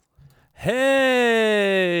Hey!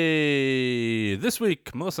 This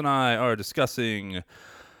week, Melissa and I are discussing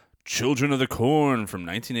Children of the Corn from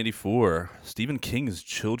 1984. Stephen King's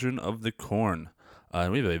Children of the Corn.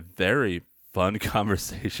 And we have a very fun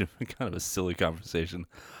conversation, kind of a silly conversation,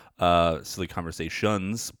 silly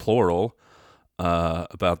conversations, plural,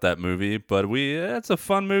 about that movie. But it's a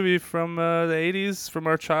fun movie from the 80s, from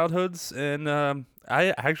our childhoods, and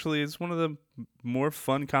it's one of the more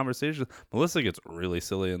fun conversations. Melissa gets really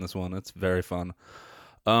silly in this one. It's very fun.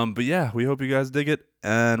 But yeah, we hope you guys dig it.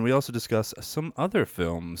 And we also discuss some other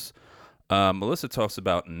films. Melissa talks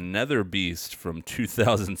about Nether Beast from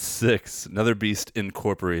 2006. Nether Beast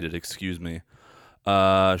Incorporated, excuse me. She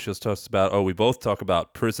also talks about, we both talk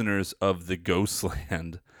about Prisoners of the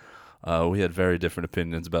Ghostland. We had very different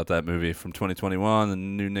opinions about that movie from 2021, the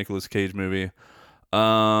new Nicolas Cage movie.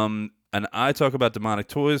 And I talk about Demonic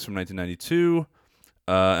Toys from 1992.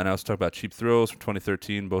 And I also talk about Cheap Thrills from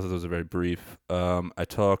 2013. Both of those are very brief. I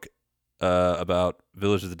talk about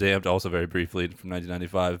Village of the Damned, also very briefly, from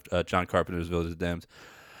 1995. John Carpenter's Village of the Damned.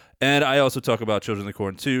 And I also talk about Children of the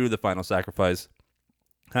Corn 2, The Final Sacrifice.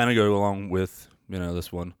 Kind of go along with,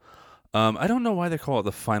 this one. I don't know why they call it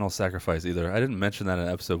The Final Sacrifice either. I didn't mention that in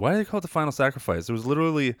an episode. Why do they call it The Final Sacrifice? There was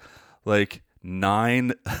literally like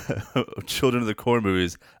 9 Children of the Corn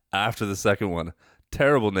movies after the second one.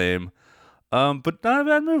 Terrible name. But not a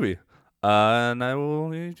bad movie. And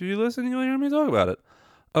if you listen, you'll hear me talk about it.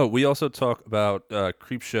 Oh, we also talk about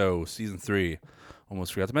Creepshow Season 3.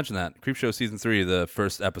 Almost forgot to mention that. Creepshow Season 3, the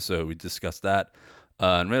first episode, we discussed that.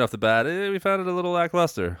 And right off the bat, we found it a little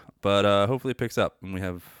lackluster. But hopefully it picks up. And we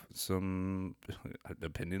have some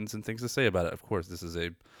opinions and things to say about it. Of course, this is a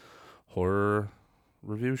horror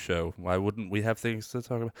review show. Why wouldn't we have things to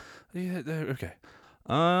talk about? Yeah, okay.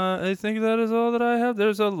 I think that is all that I have.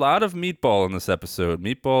 There's a lot of Meatball in this episode.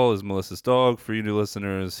 Meatball is Melissa's dog. For you new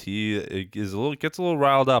listeners, he gets a little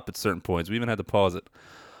riled up at certain points. We even had to pause it.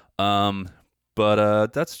 But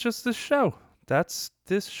that's just this show. That's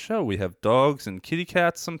this show. We have dogs and kitty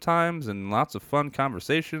cats sometimes, and lots of fun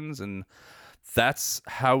conversations, and that's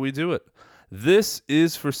how we do it. This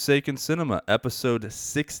is Forsaken Cinema, episode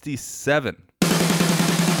 67.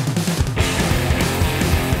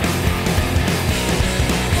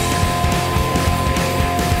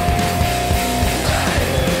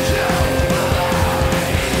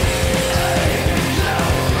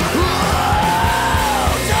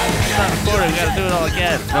 We gotta do it all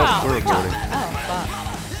again. Nope, we're recording.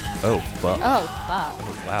 Oh, fuck. Oh,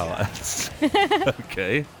 wow.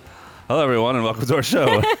 Okay. Hello, everyone, and welcome to our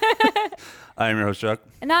show. I am your host, Chuck.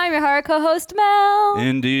 And I'm your horror co-host, Mel.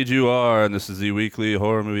 Indeed you are, and this is the weekly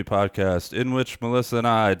horror movie podcast in which Melissa and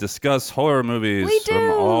I discuss horror movies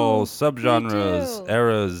from all subgenres,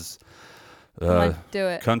 eras, do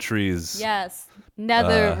it. countries. Yes.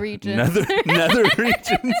 Nether regions. Nether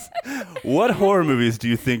regions. What horror movies do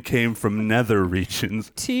you think came from nether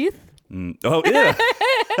regions? Teeth? Oh, yeah.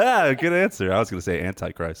 Good answer. I was going to say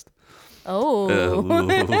Antichrist. Oh.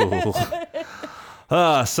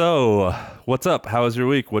 So, what's up? How was your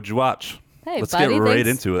week? What'd you watch? Hey, Let's buddy, get right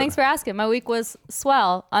into it. Thanks for asking. My week was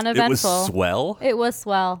swell, uneventful. It was swell? It was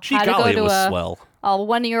swell. Gee Had to golly, go it was to swell. a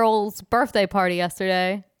 1-year-old's birthday party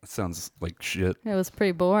yesterday. That sounds like shit. It was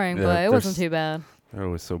pretty boring, but it wasn't too bad. They're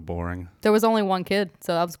always so boring. There was only one kid,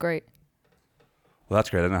 so that was great. Well, that's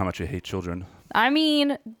great. I know how much you hate children. I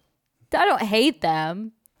mean, I don't hate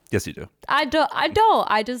them. Yes, you do. I don't.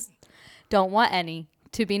 I just don't want any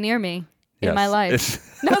to be near me in my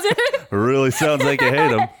life. It really sounds like you hate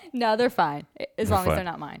them. No, they're fine. As long as they're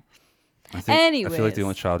not mine. I feel like the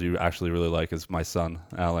only child you actually really like is my son,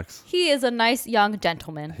 Alex. He is a nice young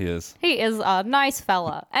gentleman. He is. He is a nice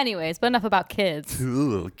fella. Anyways, but enough about kids. Two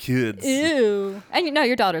little kids. Ew. And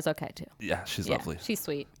your daughter's okay too. Yeah, she's lovely. She's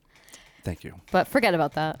sweet. Thank you. But forget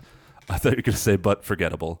about that. I thought you were going to say, but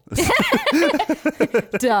forgettable.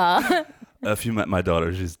 Duh. If you met my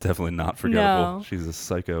daughter, she's definitely not forgettable. No. She's a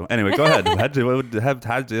psycho. Anyway, go ahead. Had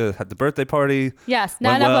the birthday party. Yes.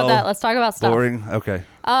 Not enough about that. Let's talk about stuff. Boring. Okay.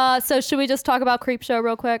 So should we just talk about Creepshow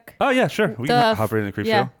real quick? Oh, yeah, sure. We can hop right into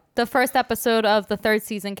Creepshow. The first episode of the 3rd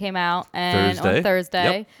season came out on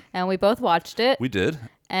Thursday, and we both watched it. We did.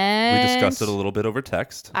 And we discussed it a little bit over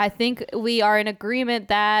text. I think we are in agreement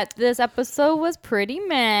that this episode was pretty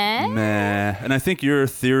meh. And I think your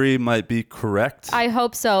theory might be correct. I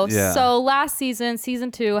hope so. Yeah. So last season,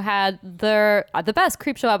 season 2, had the best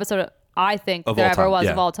Creepshow episode I think there ever was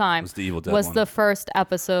of all time. It was the Evil Dead was one. the first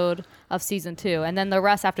episode of season 2, and then the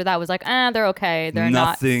rest after that was like, they're okay. They're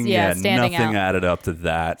nothing, not standing nothing out. added up to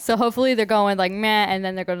that. So hopefully they're going like meh, and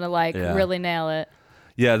then they're going to really nail it.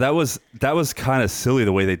 Yeah, that was kind of silly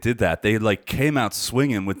the way they did that. They like came out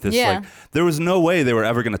swinging with this. Yeah. Like there was no way they were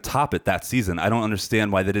ever going to top it that season. I don't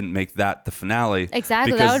understand why they didn't make that the finale.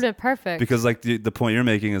 Exactly, that would have been perfect. Because like the point you're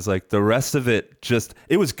making is like the rest of it just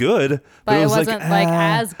it was good, but it was wasn't like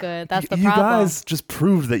as good. That's the problem. You guys just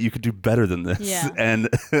proved that you could do better than this. Yeah. And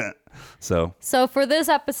so for this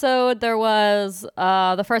episode, there was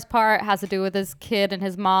the first part has to do with this kid and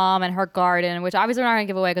his mom and her garden, which obviously we're not going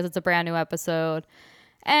to give away because it's a brand new episode.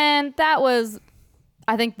 And that was,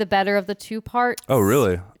 I think, the better of the two parts. Oh,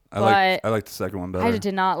 really? I But like the second one better. I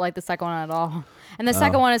did not like the second one at all. And the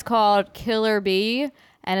second one is called Killer Bee,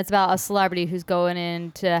 and it's about a celebrity who's going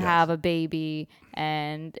in to have a baby,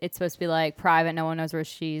 and it's supposed to be like private. No one knows where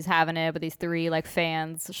she's having it, but these three like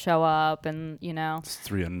fans show up, and It's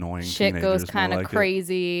three annoying shit teenagers, goes kind of more like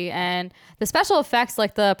crazy. And the special effects,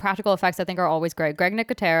 like the practical effects, I think are always great. Greg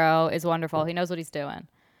Nicotero is wonderful. He knows what he's doing.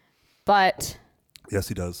 But Yes,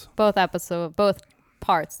 he does. both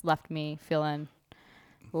parts left me feeling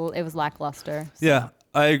it was lackluster. Yeah,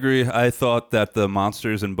 I agree. I thought that the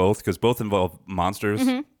monsters in both, because both involve monsters.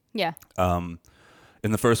 Yeah.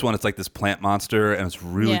 In the first one, it's like this plant monster, and it's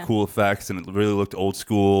really cool effects, and it really looked old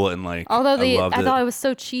school, and like Although I thought it was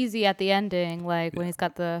so cheesy at the ending, like when he's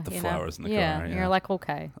got the flowers in the car. Yeah, Yeah, you're like,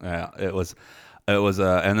 okay. Yeah, it was,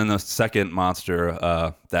 and then the second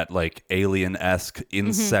monster, that like alien-esque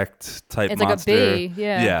insect type It's like a monster. bee,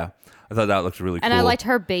 yeah. Yeah, I thought that looked really cool. And I liked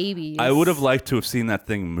her babies. I would have liked to have seen that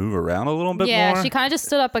thing move around a little bit more. Yeah, she kind of just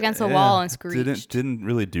stood up against a wall and screeched. Didn't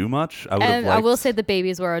really do much. I will say the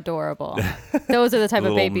babies were adorable. Those are the type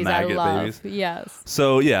of Little babies I maggot love. babies. Yes.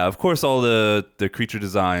 So yeah, of course, all the creature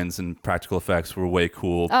designs and practical effects were way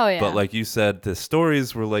cool. Oh, yeah. But like you said, the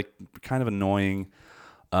stories were like kind of annoying.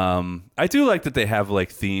 I do like that they have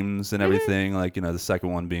like themes and everything. Like the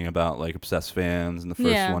second one being about like obsessed fans, and the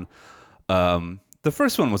first one. The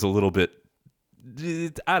first one was a little bit.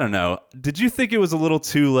 I don't know. Did you think it was a little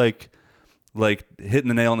too like hitting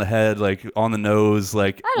the nail on the head, like on the nose,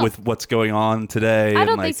 like with what's going on today? I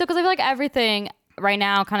don't think so, because I feel like everything right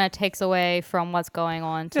now kind of takes away from what's going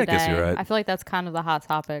on today. I guess you're right. I feel like that's kind of the hot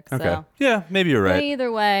topic. Okay. So. Yeah, maybe you're right.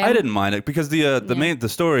 Either way, I didn't mind it because the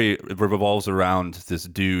story revolves around this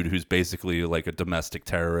dude who's basically like a domestic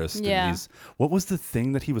terrorist. Yeah. And what was the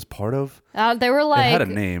thing that he was part of? They were like It had a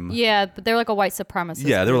name. Yeah, but they were like a white supremacist.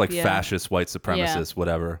 Yeah, they were like group, fascist, white supremacists,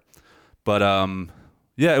 whatever. But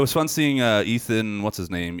yeah, it was fun seeing Ethan. What's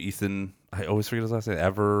his name? Ethan. I always forget his last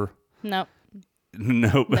name. Nope.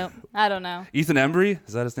 Nope. Nope. I don't know. Ethan Embry?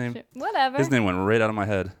 Is that his name? Whatever. His name went right out of my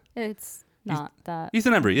head. It's not that.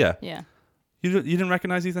 Ethan Embry, yeah. Yeah. You didn't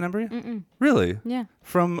recognize Ethan Embry? Mm-mm. Really? Yeah.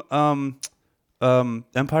 From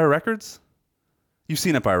Empire Records? You've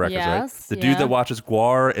seen Empire Records, right? Yes, The dude that watches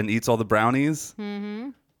Guar and eats all the brownies?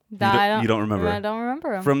 You don't remember? I don't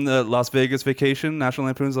remember him. From the Las Vegas Vacation, National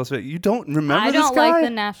Lampoon's Las Vegas. You don't remember I this don't guy? like the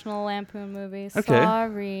National Lampoon movies. Okay.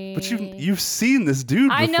 Sorry. But you've seen this dude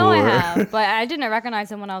before. I know I have, but I didn't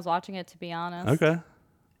recognize him when I was watching it, to be honest. Okay.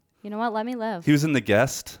 You know what? Let me live. He was in The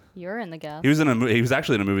Guest. You're in The Guest. He was in he was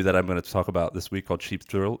actually in a movie that I'm going to talk about this week called Cheap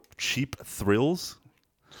Thrills. Cheap Thrills.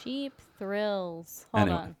 Hold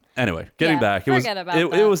on. Anyway, getting back, forget about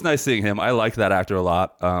it that. was nice seeing him. I liked that actor a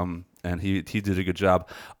lot, and he did a good job.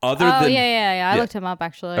 I looked him up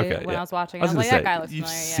actually when I was watching. I was like, that guy looks You've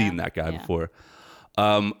familiar. seen that guy before.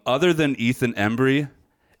 Other than Ethan Embry,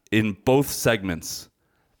 in both segments,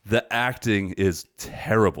 the acting is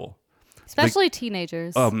terrible. Especially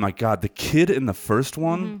teenagers. Oh my God, the kid in the first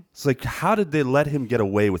one. It's like, how did they let him get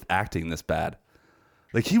away with acting this bad?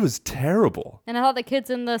 Like, he was terrible. And I thought the kids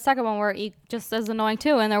in the second one were just as annoying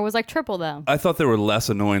too, and there was like triple them. I thought they were less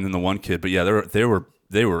annoying than the one kid, but yeah, they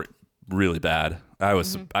were really bad. I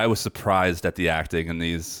was surprised at the acting in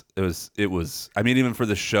these. It was. I mean, even for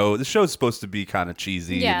the show is supposed to be kind of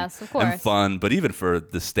cheesy, yes, of course, and fun. But even for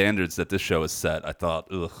the standards that this show is set, I thought,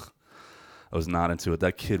 I was not into it.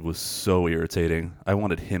 That kid was so irritating. I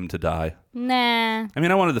wanted him to die. Nah. I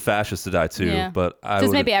mean, I wanted the fascists to die too, but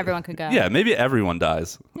maybe everyone could go. Yeah, maybe everyone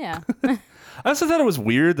dies. Yeah. I also thought it was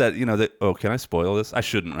weird that can I spoil this? I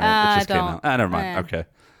shouldn't, right? It just came out. Never mind. Okay.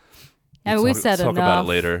 And we said talk enough. about it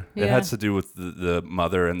later. Yeah. It has to do with the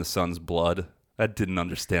mother and the son's blood. I didn't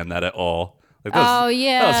understand that at all. Like, that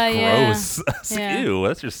was gross. Yeah. Ew,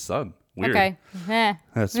 that's your son. Weird. Okay.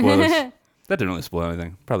 That's spoilers. That didn't really spoil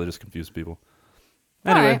anything. Probably just confused people.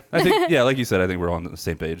 Anyway, right. I think like you said, I think we're on the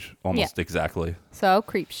same page almost exactly. So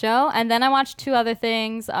Creep Show, and then I watched two other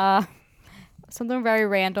things. Something very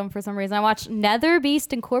random for some reason. I watched Nether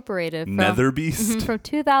Beast Incorporated. Nether Beast from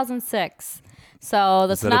 2006. So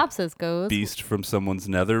the synopsis goes: beast from someone's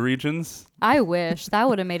nether regions. I wish that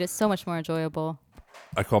would have made it so much more enjoyable.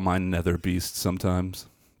 I call mine Nether Beast sometimes.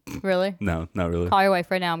 Really? No, not really. Call your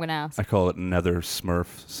wife right now. I'm gonna ask. I call it Nether Smurf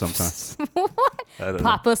sometimes. What? I don't know.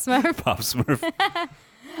 Papa Smurf. Papa Smurf.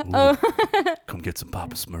 Ooh, come get some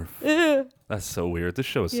Papa Smurf. That's so weird. This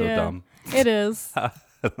show is so Yeah. dumb. It is.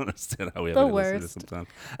 I don't understand how we have The to listen to this worst. sometimes.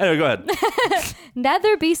 Anyway, go ahead.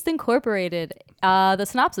 Nether Beast Incorporated. The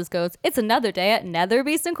synopsis goes, it's another day at Nether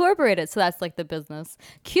Beast Incorporated. So that's like the business.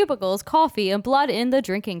 Cubicles, coffee, and blood in the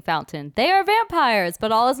drinking fountain. They are vampires,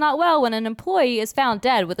 but all is not well when an employee is found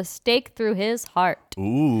dead with a stake through his heart.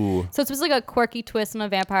 Ooh. So it's just like a quirky twist on a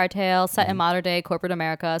vampire tale set in modern day corporate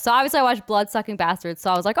America. So obviously I watched Blood-Sucking Bastards.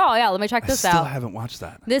 So I was like, oh yeah, let me check I this still out. haven't watched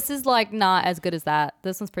that. This is like not as good as that.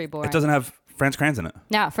 This one's pretty boring. It doesn't have Franz Kranz in it.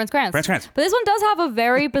 Yeah, Franz Kranz. Franz Kranz. But this one does have a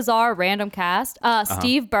very bizarre random cast.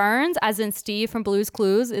 Steve Burns, as in Steve from Blue's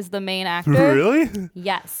Clues, is the main actor. Really?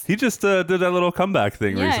 Yes. He just did that little comeback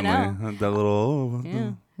thing Yeah, I recently. know. That little.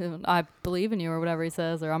 Yeah. I believe in you or whatever he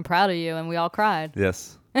says, or I'm proud of you, and we all cried.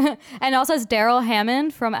 Yes. And it also has Daryl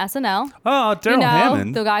Hammond from SNL. Oh, Daryl You know,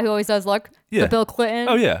 Hammond. the guy who always does look. Yeah. The Bill Clinton.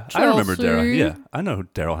 Oh yeah, I remember Chelsea. Daryl. Yeah, I know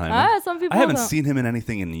Daryl Hammond. Some people I haven't don't. seen him in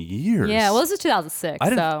anything in years. Yeah, well, this is 2006, I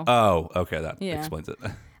didn't. so. Oh, okay, that Yeah. explains it.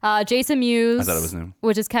 Jason Mewes. I thought it was new.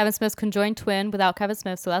 Which is Kevin Smith's conjoined twin without Kevin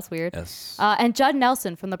Smith, so that's weird. Yes. And Judd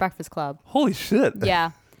Nelson from The Breakfast Club. Holy shit.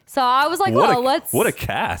 Yeah. So I was like, what a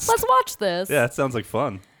cast. let's watch this. Yeah, that sounds like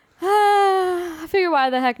fun. I figure why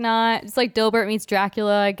the heck not? It's like Dilbert meets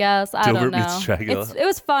Dracula, I guess. I don't Dilbert know. meets Dracula. It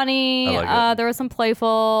was funny. I like it. There was some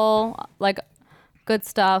playful, like, good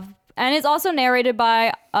stuff. And it's also narrated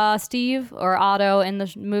by Steve or Otto in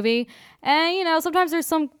the movie. And, you know, sometimes there's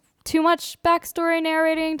some too much backstory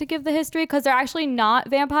narrating to give the history because they're actually not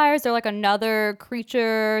vampires. They're like another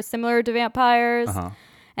creature similar to vampires.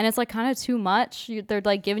 And it's like kind of too much. They're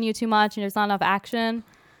like giving you too much and there's not enough action.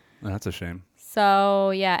 That's a shame.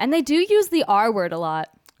 So, yeah. And they do use the R word a lot.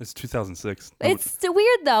 It's 2006. It's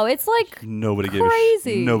weird, though. It's like Nobody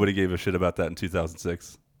crazy. nobody gave a shit about that in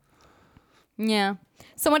 2006. Yeah.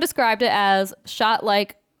 Someone described it as shot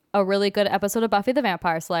like a really good episode of Buffy the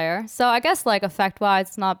Vampire Slayer. So I guess like effect-wise,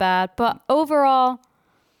 it's not bad. But overall,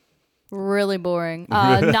 really boring.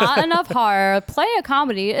 Not enough horror. Plenty of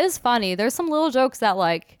comedy. It is funny. There's some little jokes that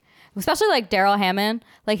like, especially like Daryl Hammond,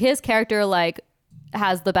 like his character like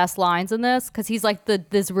has the best lines in this because he's like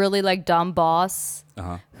this really like dumb boss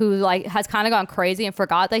who like has kind of gone crazy and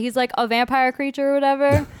forgot that he's like a vampire creature or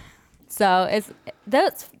whatever. So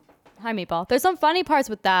that's hi Meatball. There's some funny parts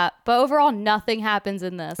with that, but overall nothing happens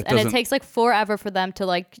in this, and it takes like forever for them to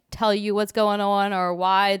like tell you what's going on or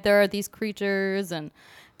why there are these creatures and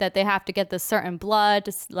that they have to get this certain blood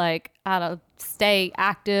to like I don't know, stay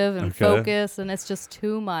active and focus, and it's just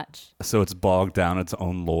too much. So it's bogged down its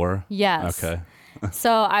own lore. Yes. Okay.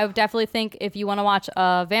 So I would definitely think if you want to watch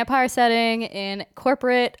a vampire setting in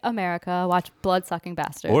corporate America, watch Blood-Sucking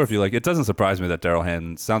Bastards. Or if you like, it doesn't surprise me that Daryl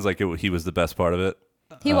Hammond sounds like he was the best part of it.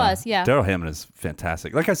 He was, yeah. Daryl Hammond is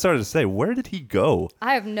fantastic. Like I started to say, where did he go?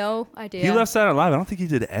 I have no idea. He left Saturday Night Live. I don't think he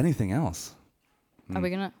did anything else. Are we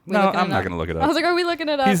gonna? No, I'm not gonna look it up. I was like, are we looking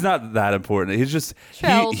it up? He's not that important. He's just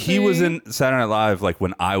Chelsea. he was in Saturday Night Live like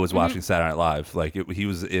when I was watching Saturday Night Live. Like he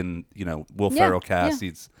was in Will Ferrell cast.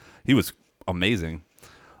 Yeah. He was amazing.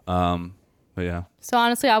 But yeah. So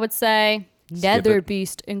honestly, I would say Skip Nether it.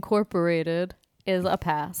 Beast Incorporated is a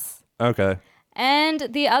pass. Okay. And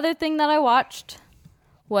the other thing that I watched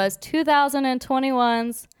was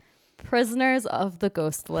 2021's Prisoners of the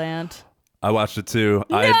Ghostland. I watched it too.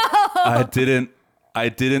 I didn't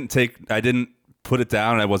put it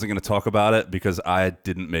down. I wasn't going to talk about it because I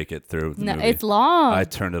didn't make it through the No, movie. it's long. I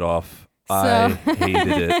turned it off. I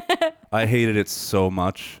hated it. I hated it so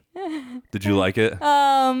much. Did you like it?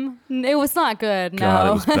 It was not good. God,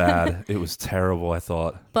 No. it was bad. It was terrible, I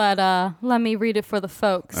thought. But let me read it for the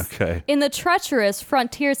folks. Okay. In the treacherous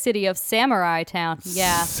frontier city of Samurai Town.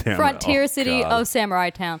 Yeah. Frontier city God. of Samurai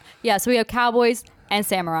Town. Yeah, so we have cowboys and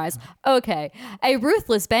samurais. Okay. A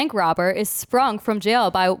ruthless bank robber is sprung from jail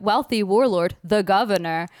by wealthy warlord, the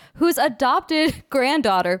governor, whose adopted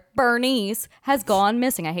granddaughter, Bernice, has gone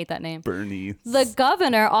missing. I hate that name. Bernie. The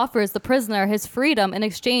governor offers the prisoner his freedom in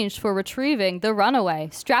exchange for retrieving the runaway.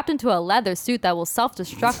 Strapped into a leather suit that will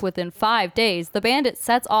self-destruct within 5 days, the bandit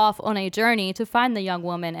sets off on a journey to find the young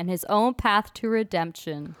woman and his own path to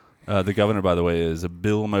redemption. The governor, by the way, is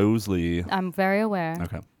Bill Moseley. I'm very aware.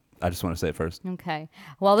 Okay. I just want to say it first. Okay.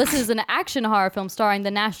 Well, this is an action horror film starring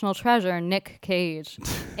the national treasure, Nick Cage,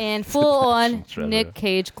 in full-on treasure. Nick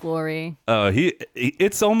Cage glory.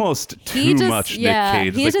 It's almost too much Nick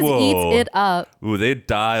Cage. He It's just like, eats whoa. it up. Ooh, they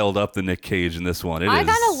dialed up the Nick Cage in this one. I kind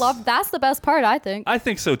of love. That's the best part, I think. I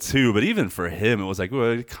think so too, but even for him, it was like,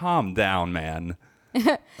 well, calm down, man.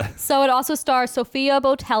 So it also stars Sophia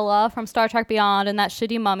Botella from Star Trek Beyond and that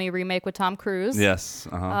shitty Mummy remake with Tom Cruise. Yes.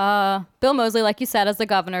 Uh-huh. Bill Moseley, like you said, as the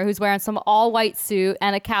governor, who's wearing some all-white suit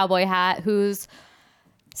and a cowboy hat, whose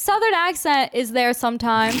southern accent is there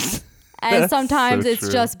sometimes. And sometimes so it's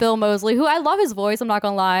true. just Bill Moseley, who I love his voice. I'm not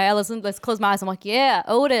going to lie. Let's close my eyes. I'm like, yeah,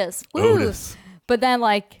 Otis. Woo. Otis. But then,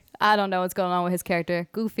 like, I don't know what's going on with his character.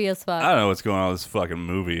 Goofy as fuck. I don't know what's going on with this fucking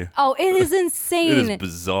movie. Oh, it is insane. It is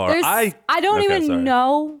bizarre. There's- I don't Okay, even sorry.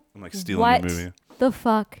 know I'm like stealing what your movie. the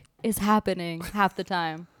fuck is happening half the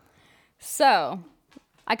time. So,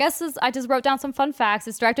 I guess I just wrote down some fun facts.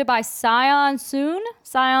 It's directed by Sion Soon?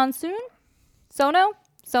 Sono?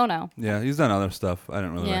 Yeah, he's done other stuff. I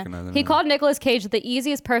didn't really recognize him. He called Nicolas Cage the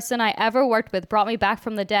easiest person I ever worked with, brought me back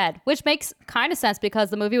from the dead, which makes kind of sense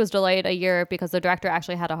because the movie was delayed a year because the director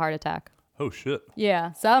actually had a heart attack. Oh, shit.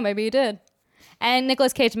 Yeah, so maybe he did. And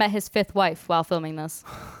Nicolas Cage met his 5th wife while filming this.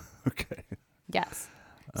 Okay. Yes.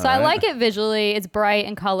 So I like it visually. It's bright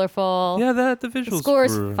and colorful. Yeah, the visuals The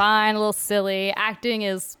score's were fine, a little silly. Acting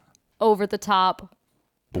is over the top,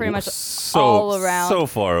 pretty much so, all around. So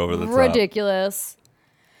far over the top. Ridiculous.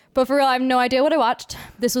 But for real, I have no idea what I watched.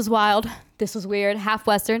 This was wild. This was weird. Half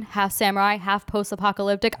Western, half samurai, half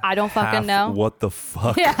post-apocalyptic. I don't fucking know. What the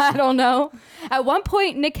fuck? Yeah, I don't know. At one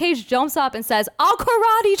point, Nick Cage jumps up and says, "I'll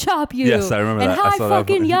karate chop you." Yes, I remember and that. I Hi saw that.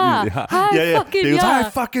 fucking yeah. Hi fucking He goes, yeah. hi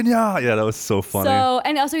fucking yeah. Yeah, that was so funny. So,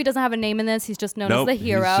 and also he doesn't have a name in this. He's just known as the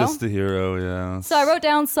hero. He's just the hero, yeah. So I wrote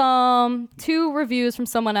down 2 reviews from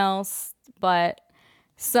someone else, but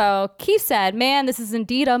so Keith said, "Man, this is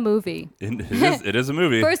indeed a movie." It is a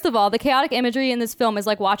movie. First of all, the chaotic imagery in this film is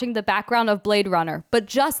like watching the background of Blade Runner, but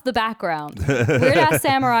just the background. Weird ass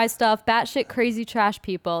samurai stuff, batshit crazy trash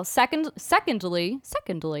people. Secondly,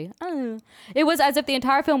 it was as if the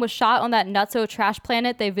entire film was shot on that nutso trash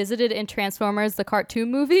planet they visited in Transformers: The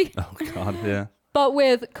Cartoon Movie. Oh god, yeah. But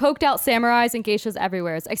with coked out samurais and geishas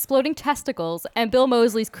everywhere, exploding testicles, and Bill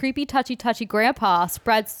Moseley's creepy touchy grandpa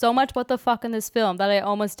spread so much what the fuck in this film that I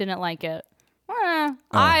almost didn't like it.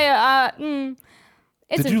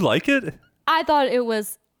 Did you like it? I thought it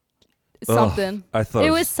was something. I thought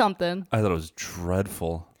it was something. I thought it was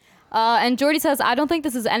dreadful. And Jordy says, "I don't think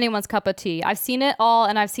this is anyone's cup of tea. I've seen it all,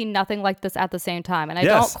 and I've seen nothing like this at the same time, and I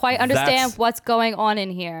Yes, don't quite understand what's going on in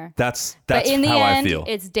here." That's But in the how end, I feel.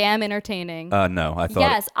 it's damn entertaining. No, I thought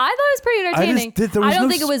Yes, I thought it was pretty entertaining. I don't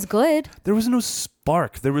think it was good. There was no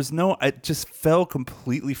spark. There was no. It just fell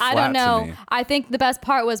completely flat. I don't To know. me. I think the best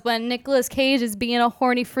part was when Nicolas Cage is being a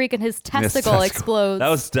horny freak and his testicle explodes. That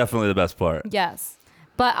was definitely the best part. Yes.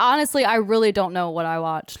 But honestly, I really don't know what I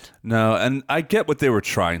watched. No, and I get what they were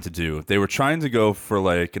trying to do. They were trying to go for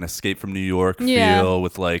like an Escape from New York Yeah. feel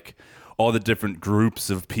with like all the different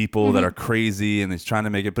groups of people that are crazy, and he's trying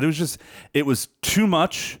to make it. But it was too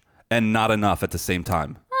much and not enough at the same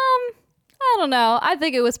time. I don't know. I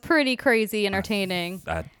think it was pretty crazy entertaining.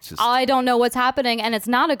 Just I don't know what's happening, and it's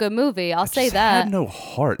not a good movie. I'll say just that. had no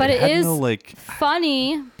heart. But it had is no, like.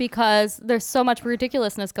 funny because there's so much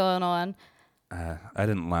ridiculousness going on. I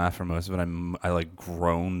didn't laugh for most of it. I like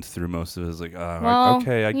groaned through most of it. I was like, Well,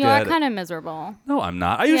 okay, I you get are it. kind of miserable. No, I'm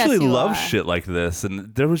not. I Yes, usually you love are. shit like this,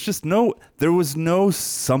 and there was no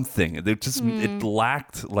something. It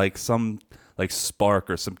lacked like some like spark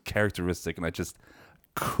or some characteristic, and I just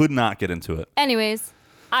could not get into it. Anyways,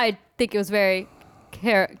 I think it was very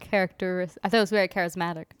characteristic. I thought it was very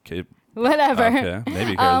charismatic. Okay, Whatever. okay,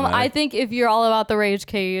 maybe charismatic. I think if you're all about the rage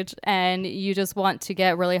cage and you just want to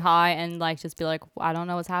get really high and like just be like, I don't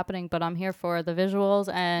know what's happening, but I'm here for the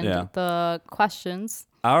visuals and Yeah. the questions.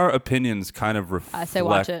 Our opinions kind of I say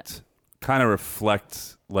watch it.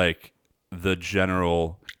 reflect like the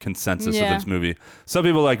general consensus Yeah. of this movie. Some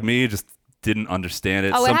people like me just didn't understand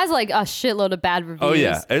it. Oh, Some- it has like a shitload of bad reviews. Oh,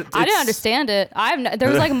 yeah. I didn't It's- understand it. There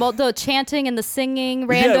was like the chanting and the singing Yeah,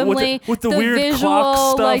 randomly. with the the weird visual,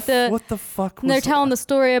 clock stuff. like What the fuck was and they're telling the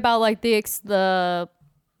story about like the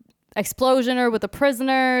explosion or with the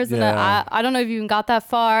prisoners. And Yeah. I don't know if you even got that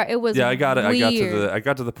far. It was Yeah, I got it. weird. I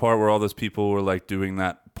got to the part where all those people were like doing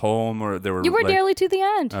that poem, or they were. You were like, nearly to the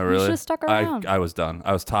end. Oh, really? You should have stuck around. I was done.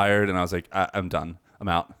 I was tired, and I was like, I'm done. I'm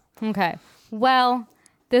out. Okay. Well,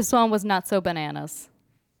 this one was not so bananas.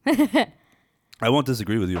 I won't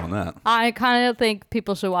disagree with you on that. I kind of think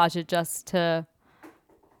people should watch it just to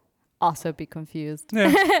also be confused.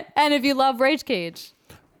 Yeah. And if you love Rage Cage,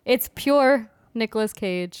 it's pure Nicolas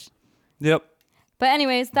Cage. Yep. But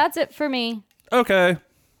anyways, that's it for me. Okay.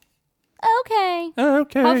 Okay.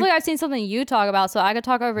 Okay. Hopefully I've seen something you talk about so I could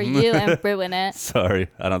talk over you and ruin it. Sorry,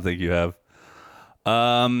 I don't think you have.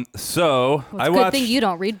 So Well, I it's a good watched. thing you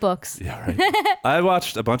don't read books. Yeah, right. I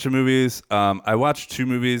watched a bunch of movies. I watched 2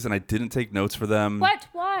 movies and I didn't take notes for them. What?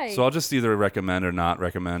 Why? So I'll just either recommend or not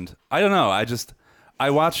recommend. I don't know. I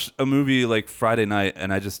watched a movie like Friday night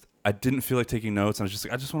and I didn't feel like taking notes. And I was just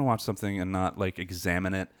like, I just want to watch something and not like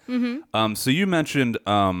examine it. Mm-hmm. So you mentioned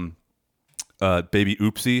Baby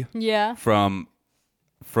Oopsie Yeah. from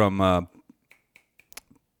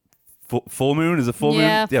Full Moon. Is it Full Moon?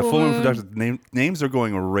 Yeah, Yeah, Full Full Moon Moon. Productions. Names are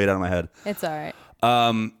going right out of my head. It's all right.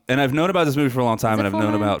 And I've known about this movie for a long time, Is and it I've Full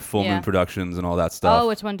known Moon? about Full Yeah. Moon Productions and all that stuff. Oh,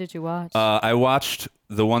 which one did you watch? I watched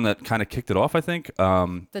the one that kind of kicked it off, I think.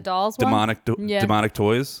 The Dolls one? Yeah. Demonic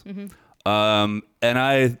Toys. And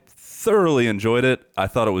I thoroughly enjoyed it. I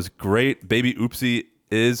thought it was great. Baby Oopsie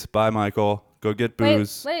is by Michael. Go get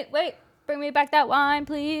booze. Wait. Bring me back that wine,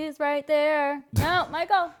 please, right there. No,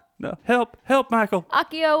 Michael. No, help, Michael.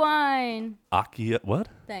 Accio wine. Akia, what?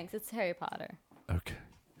 Thanks. It's Harry Potter. Okay.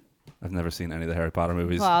 I've never seen any of the Harry Potter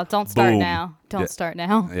movies. Well, don't start Boom. now. Don't Yeah. start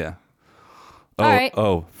now. Yeah. All right.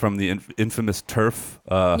 Oh, from the infamous Turf.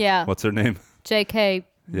 Yeah. What's her name? JK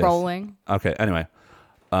Yes. Rowling. Okay. Anyway,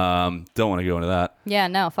 don't want to go into that. Yeah,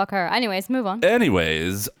 no, fuck her. Anyways, move on.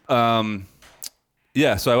 Anyways,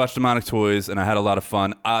 yeah. So I watched Demonic Toys and I had a lot of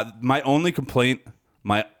fun. My only complaint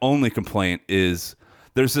is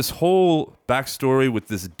there's this whole backstory with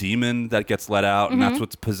this demon that gets let out, and that's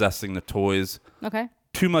what's possessing the toys. Okay.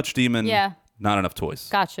 Too much demon. Yeah. Not enough toys.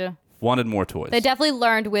 Gotcha. Wanted more toys. They definitely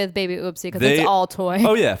learned with Baby Oopsie because it's all toy.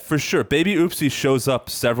 Oh yeah, for sure. Baby Oopsie shows up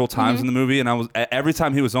several times in the movie, and every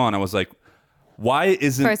time he was on, I was like, why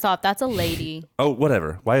isn't? First off, that's a lady. Oh,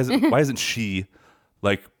 whatever. Why isn't she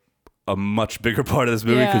like a much bigger part of this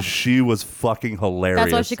movie? Yeah. Because she was fucking hilarious.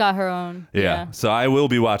 That's why she got her own. Yeah. So I will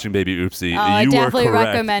be watching Baby Oopsie. I definitely were correct.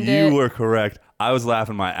 recommend it. You were correct. I was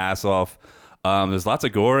laughing my ass off. There's lots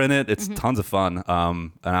of gore in it. It's tons of fun.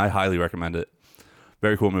 And I highly recommend it.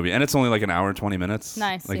 Very cool movie. And it's only like an hour and 20 minutes.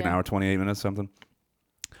 Nice, Like an yeah. hour, 28 minutes, something.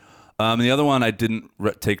 The other one I didn't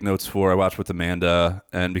take notes for. I watched with Amanda,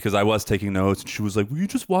 and because I was taking notes, and she was like, "Will you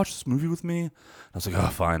just watch this movie with me?" I was like, "Oh,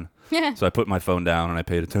 fine." Yeah. So I put my phone down and I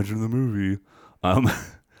paid attention to the movie.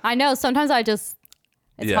 I know. Sometimes it's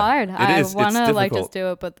Yeah, hard. it I is. It's want to like difficult. just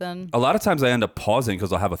do it, but then A lot of times I end up pausing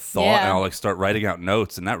because I'll have a thought Yeah. and I'll like start writing out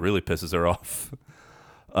notes, and that really pisses her off.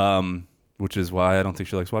 Which is why I don't think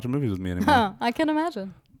she likes watching movies with me anymore. I can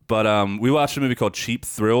imagine. But we watched a movie called Cheap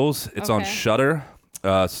Thrills. It's on Okay. Shudder,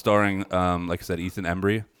 starring, like I said, Ethan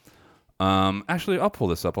Embry. Actually, I'll pull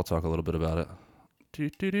this up. I'll talk a little bit about it.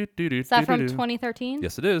 Is that from 2013?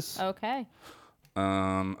 Yes, it is. Okay.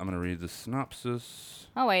 I'm gonna read the synopsis.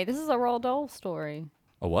 Oh wait, this is a Roald Dahl story.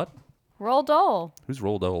 A what? Roald Dahl. Who's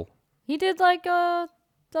Roald Dahl? He did like a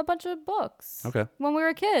bunch of books. Okay. When we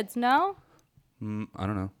were kids, no? I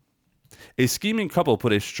don't know. A scheming couple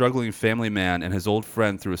put a struggling family man and his old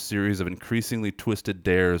friend through a series of increasingly twisted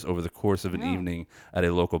dares over the course of an evening at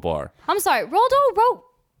a local bar. I'm sorry. Roald Dahl wrote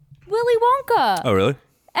Willy Wonka Oh, really?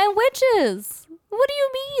 and Witches. What do you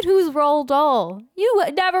mean? Who's Roald Dahl? You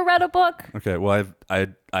never read a book? Okay. Well,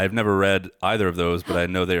 I've never read either of those, but I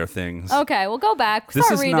know they are things. Okay, well go back. This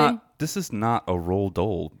Start is reading. This is not a Roald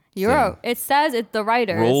Dahl. You're. thing. It says it's the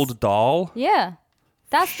writers. Roald Dahl. Yeah,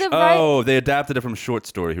 that's the right. Oh, they adapted it from a short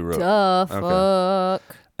story he wrote. The fuck.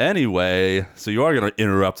 Anyway, so you are gonna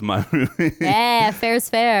interrupt my movie. Yeah, fair's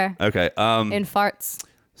fair. Okay. In farts.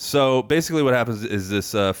 So basically, what happens is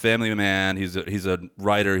this family man. He's a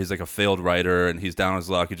writer. He's like a failed writer, and he's down on his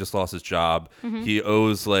luck. He just lost his job. He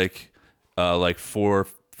owes like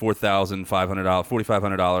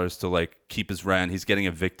 $4,500 to like keep his rent. He's getting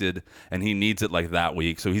evicted, and he needs it like that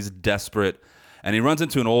week. So he's desperate, and he runs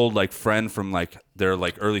into an old like friend from like their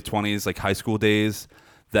like early 20s, like high school days,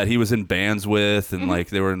 that he was in bands with, and like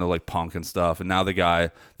they were into like punk and stuff. And now the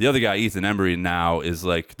other guy, Ethan Embry, now is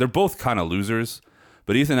like they're both kind of losers.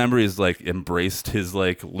 But Ethan Embry has like embraced his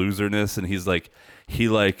like loserness, and he's like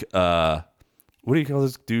what do you call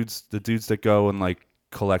those dudes? The dudes that go and like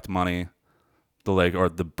collect money,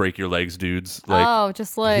 the break your legs dudes. Like Oh,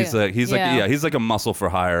 just like he's like a muscle for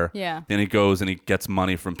hire. Yeah. Then he goes and he gets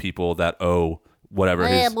money from people that owe whatever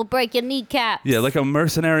his we'll break your kneecap. yeah, like a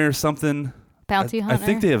mercenary or something. Bounty I hunter.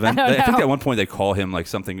 think I don't I think know. at one point they call him like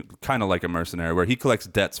something kind of like a mercenary, where he collects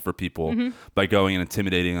debts for people by going and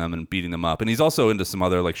intimidating them and beating them up. And he's also into some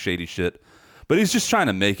other like shady shit, but he's just trying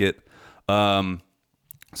to make it.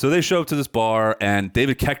 So they show up to this bar, and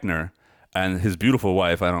David Koechner and his beautiful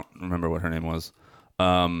wife, I don't remember what her name was.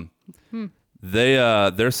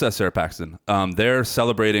 They're Sarah Paxton. They're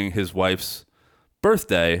celebrating his wife's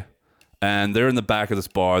birthday, and they're in the back of this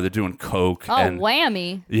bar. They're doing coke. Oh, and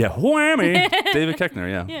whammy. yeah, whammy. David Koechner,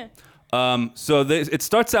 yeah. So it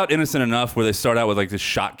starts out innocent enough where they start out with like this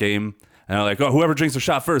shot game, and they're like, oh, whoever drinks a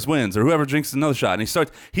shot first wins, or whoever drinks another shot.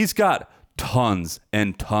 And he's got tons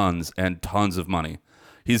and tons and tons of money.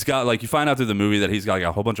 He's got like, you find out through the movie that he's got like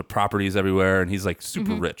a whole bunch of properties everywhere, and he's like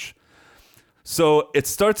super rich. So it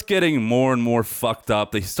starts getting more and more fucked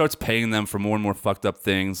up. He starts paying them for more and more fucked up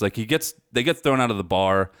things. Like they get thrown out of the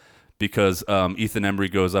bar because Ethan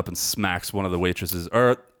Embry goes up and smacks one of the waitresses,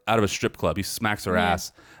 or out of a strip club. He smacks her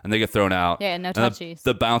ass, and they get thrown out. Yeah, no and touchies.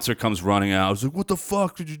 The bouncer comes running out. He's like, "What the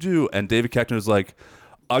fuck did you do?" And David Koechner's like,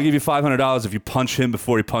 "I'll give you $500 if you punch him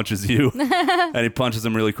before he punches you." And he punches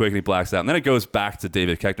him really quick, and he blacks out. And then it goes back to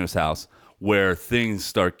David Koechner's house, where things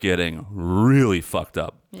start getting really fucked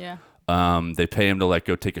up. Yeah. They pay him to like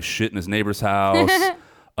go take a shit in his neighbor's house.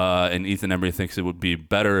 And Ethan Embry thinks it would be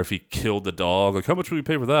better if he killed the dog. Like, how much would we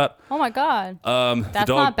pay for that? Oh my God. That's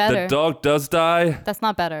not better. The dog does die. That's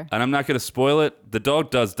not better. And I'm not going to spoil it. The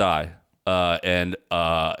dog does die. And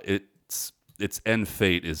its end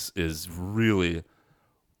fate is really,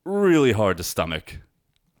 really hard to stomach.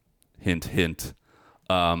 Hint, hint.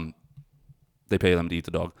 They pay them to eat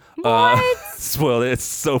the dog. What? Spoiled it. It's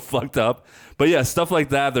so fucked up. But yeah, stuff like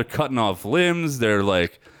that. They're cutting off limbs. They're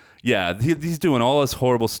like, yeah, he's doing all this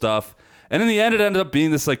horrible stuff. And in the end, it ended up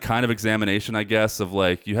being this like kind of examination, I guess, of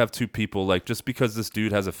like, you have two people, like, just because this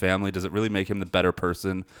dude has a family, does it really make him the better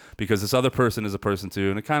person? Because this other person is a person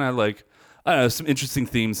too. And it kind of like, I don't know, some interesting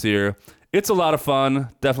themes here. It's a lot of fun.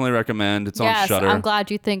 Definitely recommend. It's on Shudder. I'm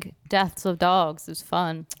glad you think Deaths of Dogs is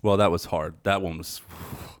fun. Well, that was hard. That was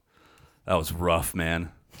rough,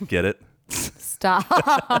 man. Get it? Stop.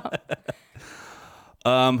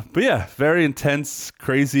 But yeah, very intense,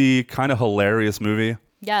 crazy, kind of hilarious movie.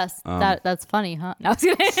 Yes, that's funny, huh? No, I was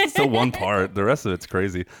kidding. It's the one part. The rest of it's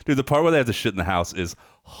crazy. Dude, the part where they have to shit in the house is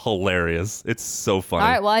hilarious. It's so funny. All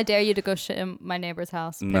right, well, I dare you to go shit in my neighbor's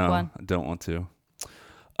house. Pick one. I don't want to.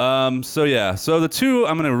 So the two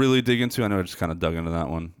I'm going to really dig into, I know I just kind of dug into that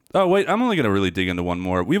one. Oh, wait, I'm only going to really dig into one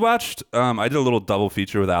more. We watched, I did a little double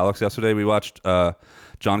feature with Alex yesterday. We watched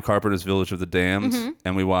John Carpenter's Village of the Damned,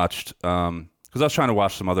 and we watched, because I was trying to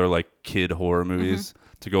watch some other like kid horror movies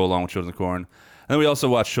to go along with Children of the Corn. And then we also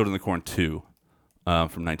watched Children of the Corn 2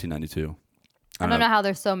 from 1992. I don't know how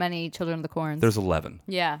there's so many Children of the Corns. There's 11.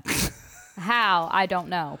 Yeah. How? I don't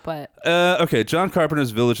know, but... Okay, John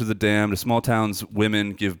Carpenter's Village of the Damned. A small town's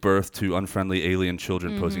women give birth to unfriendly alien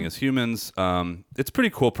children posing as humans. It's a pretty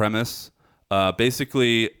cool premise.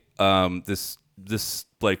 Basically, this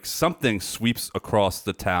like something sweeps across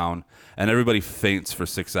the town, and everybody faints for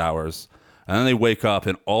 6 hours. And then they wake up,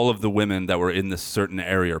 and all of the women that were in this certain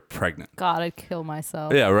area are pregnant. God, I'd kill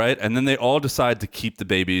myself. Yeah, right? And then they all decide to keep the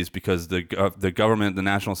babies because the government, the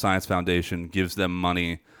National Science Foundation, gives them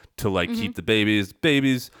money to like keep the babies.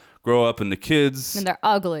 Babies grow up into kids. And they're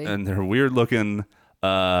ugly. And they're weird looking.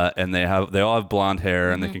 And they all have blonde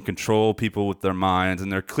hair, and they can control people with their minds,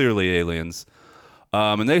 and they're clearly aliens.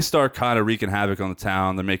 And they start kind of wreaking havoc on the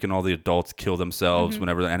town. They're making all the adults kill themselves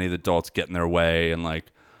whenever any of the adults get in their way, and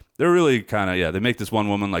like they're really kind of, they make this one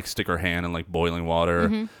woman like stick her hand in like boiling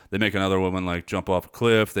water. They make another woman like jump off a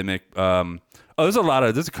cliff. They make there's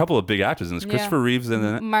a couple of big actors in this. Christopher Reeve's in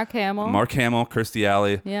it. Mark Hamill, Kirstie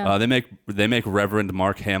Alley. Yeah. They make Reverend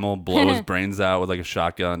Mark Hamill blow his brains out with like a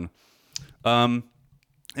shotgun.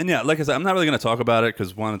 And yeah, like I said, I'm not really going to talk about it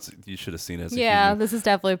because one, you should have seen it. This is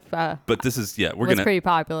definitely. But this is pretty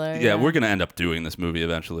popular. Yeah, we're gonna end up doing this movie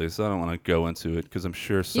eventually, so I don't want to go into it because I'm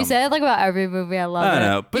sure you say it like about every movie. I love it. I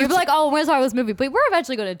know, but you'd be like, "Oh, we're gonna talk about this movie," but we're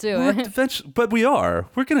eventually gonna do it. But we are.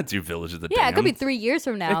 We're gonna do Village of the Damned. Yeah, it could be 3 years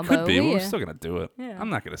from now. It could be. We're still gonna do it. Yeah. I'm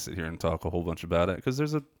not gonna sit here and talk a whole bunch about it because I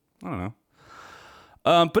don't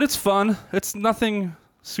know. But it's fun. It's nothing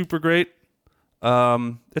super great.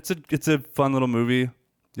 It's a fun little movie,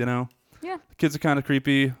 you know. Yeah. The kids are kind of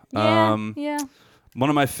creepy. Yeah. One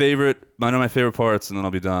of my favorite parts, and then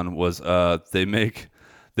I'll be done, was they make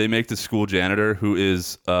the school janitor who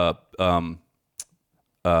is the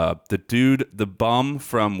dude, the bum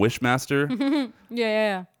from Wishmaster.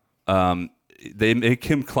 Yeah. They make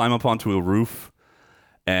him climb up onto a roof,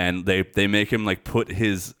 and they make him like put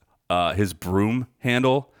his broom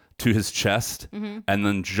handle to his chest, and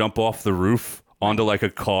then jump off the roof onto like a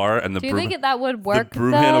car, and Do you think that would work? The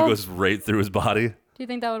broom handle goes right through his body. Do you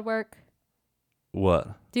think that would work?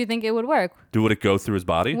 What? Do you think it would work? Would it go through his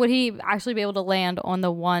body? Would he actually be able to land on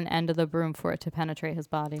the one end of the broom for it to penetrate his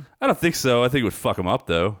body? I don't think so. I think it would fuck him up,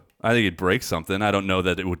 though. I think it'd break something. I don't know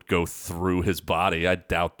that it would go through his body. I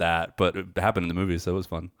doubt that, but it happened in the movie, so it was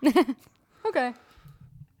fun. Okay.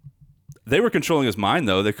 They were controlling his mind,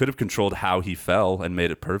 though. They could have controlled how he fell and made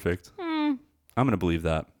it perfect. I'm going to believe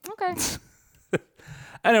that. Okay.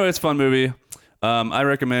 Anyway, it's a fun movie. I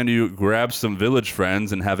recommend you grab some village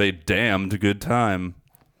friends and have a damned good time.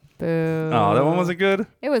 Boo. Oh, that one wasn't good?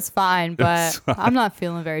 It was fine, but I'm not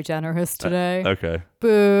feeling very generous today. Okay.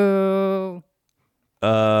 Boo.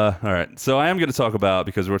 All right. So I am going to talk about,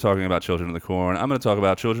 because we're talking about Children of the Corn, I'm going to talk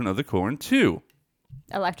about Children of the Corn 2.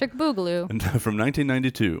 Electric Boogaloo. From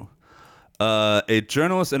 1992. A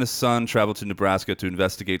journalist and his son travel to Nebraska to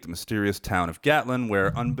investigate the mysterious town of Gatlin,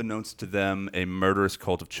 where, unbeknownst to them, a murderous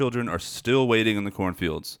cult of children are still waiting in the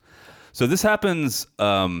cornfields. So this happens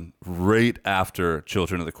right after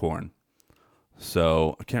Children of the Corn.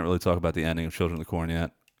 So I can't really talk about the ending of Children of the Corn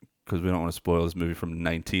yet, because we don't want to spoil this movie from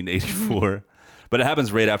 1984. But it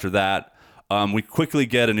happens right after that. We quickly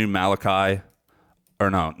get a new Malachi. Or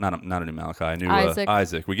no, not a new Malachi. A new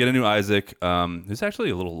Isaac. We get a new Isaac. Who's actually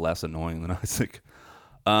a little less annoying than Isaac.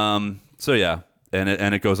 So yeah, and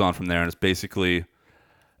it goes on from there, and it's basically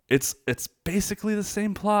the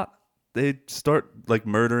same plot. They start like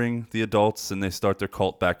murdering the adults, and they start their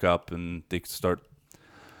cult back up, and they start,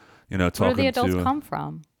 talking to. Where do the adults come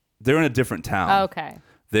from? They're in a different town. Oh, okay.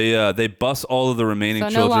 They bus all of the remaining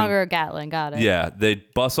children. So no longer Gatlin, got it. Yeah, they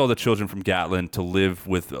bus all the children from Gatlin to live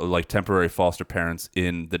with like temporary foster parents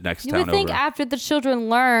in the next town over. You would think after the children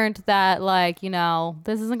learned that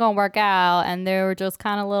this isn't going to work out and they were just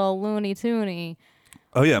kind of little loony toony.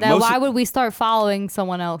 Oh yeah. Then why would we start following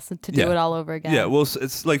someone else to do it all over again? Yeah, well,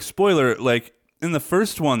 it's like spoiler, like in the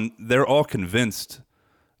first one, they're all convinced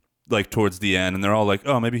like towards the end, and they're all like,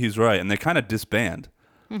 oh, maybe he's right, and they kind of disband.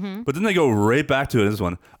 Mm-hmm. But then they go right back to it. This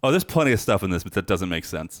one, oh, there's plenty of stuff in this, but that doesn't make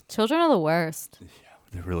sense. Children are the worst. Yeah,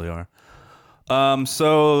 they really are.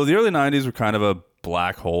 So the early 90s were kind of a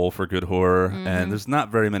black hole for good horror, and there's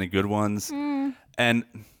not very many good ones. And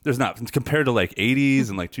there's not, compared to like 80s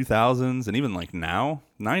and like 2000s, and even like now,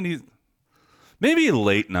 90s, maybe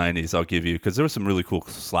late 90s I'll give you, because there were some really cool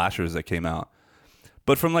slashers that came out.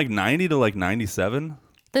 But from like 90 to like 97...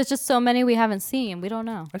 There's just so many we haven't seen. We don't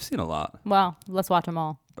know. I've seen a lot. Well, let's watch them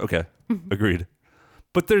all. Okay, agreed.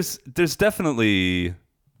 But there's definitely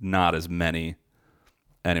not as many.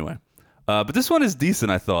 Anyway, but this one is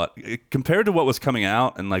decent. I thought compared to what was coming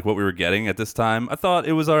out and like what we were getting at this time, I thought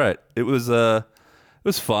it was all right. It was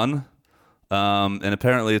fun, and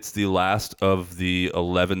apparently it's the last of the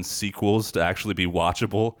 11 sequels to actually be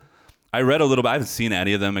watchable. I read a little bit. I haven't seen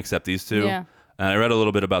any of them except these two. Yeah. And I read a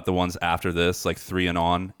little bit about the ones after this, like 3 and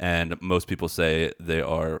on, and most people say they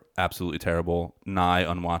are absolutely terrible, nigh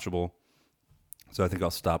unwatchable. So I think I'll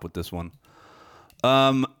stop with this one.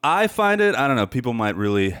 I find it, I don't know, people might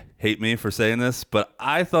really hate me for saying this, but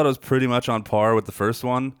I thought it was pretty much on par with the first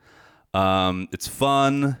one. It's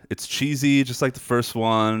fun, it's cheesy, just like the first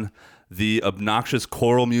one. The obnoxious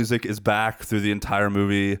choral music is back through the entire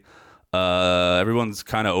movie. Everyone's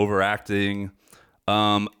kind of overacting.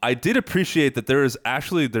 I did appreciate that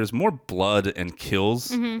there's more blood and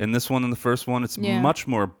kills in this one than the first one. It's much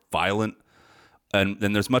more violent, and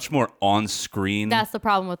there's much more on-screen. That's the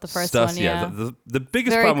problem with the first stuff. one. Yeah, the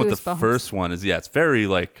biggest very problem with Goosebumps. the first one is it's very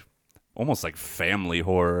like almost like family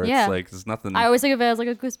horror. Yeah. It's like there's nothing. I always think of it as like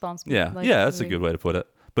a Goosebumps. Yeah, that's a good way to put it.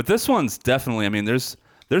 But this one's definitely. I mean, there's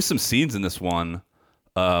some scenes in this one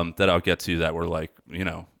that I'll get to that were like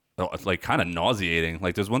like kind of nauseating.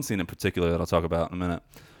 Like there's one scene in particular that I'll talk about in a minute.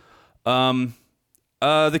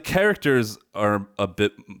 The characters are a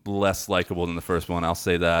bit less likable than the first one. I'll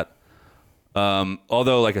say that.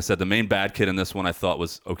 Although, like I said, the main bad kid in this one I thought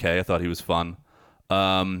was okay. I thought he was fun.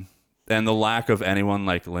 And the lack of anyone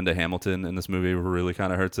like Linda Hamilton in this movie really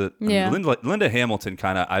kind of hurts it. Yeah. I mean, Linda Hamilton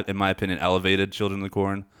kind of, in my opinion, elevated Children of the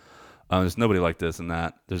Corn. There's nobody like this in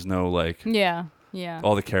that. There's no like. Yeah.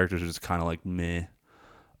 All the characters are just kind of like meh.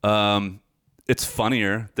 It's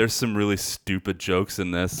funnier. There's some really stupid jokes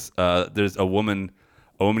in this. There's a woman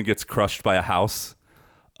gets crushed by a house.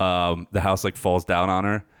 The house like falls down on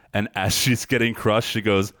her, and as she's getting crushed, she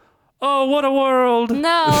goes, "Oh, what a world!"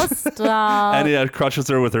 No, stop. And he crushes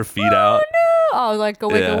her with her feet out. No. Oh, like a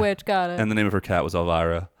wicked witch. Got it. And the name of her cat was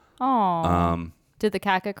Elvira. Oh. Did the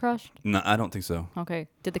cat get crushed? No, I don't think so. Okay.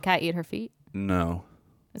 Did the cat eat her feet? No.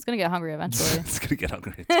 It's gonna get hungry eventually. It's gonna get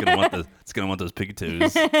hungry. It's gonna want those piggy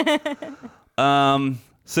toes.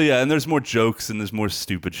 So yeah, and there's more jokes and there's more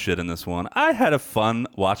stupid shit in this one. I had fun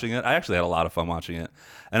watching it. I actually had a lot of fun watching it,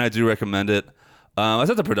 and I do recommend it. I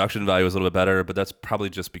thought the production value was a little bit better, but that's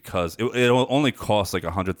probably just because it only cost like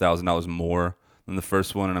 $100,000 more than the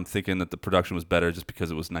first one, and I'm thinking that the production was better just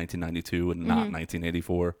because it was 1992 and not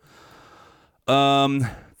 1984.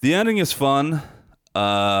 The ending is fun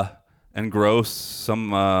and gross.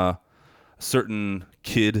 certain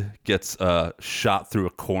kid gets shot through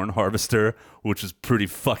a corn harvester, which is pretty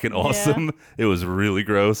fucking awesome. Yeah. It was really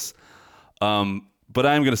gross. But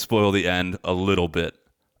I'm going to spoil the end a little bit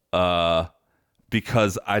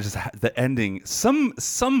because the ending, some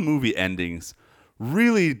movie endings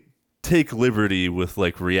really take liberty with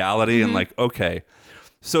like reality and like, okay.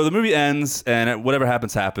 So the movie ends and whatever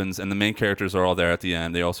happens, and the main characters are all there at the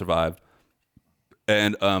end. They all survive.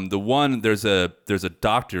 And there's a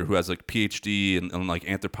doctor who has like PhD in like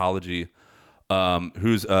anthropology,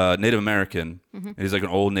 who's Native American. And he's like an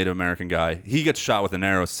old Native American guy. He gets shot with an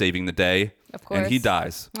arrow, saving the day. Of course. And he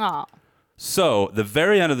dies. Aw. So the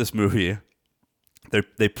very end of this movie,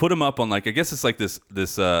 they put him up on like, I guess it's like this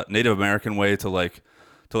Native American way to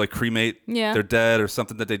cremate their dead or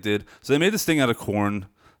something that they did. So they made this thing out of corn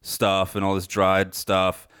stuff and all this dried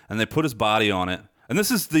stuff, and they put his body on it. And this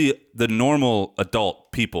is the normal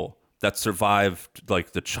adult people that survived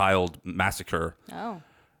like the child massacre. Oh.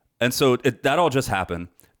 And so that all just happened.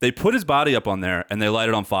 They put his body up on there and they light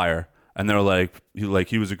it on fire. And they're like,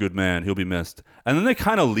 he was a good man. He'll be missed. And then they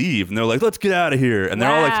kind of leave and they're like, let's get out of here. And they're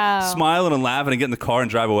all like smiling and laughing and get in the car and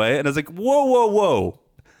drive away. And I was like, whoa.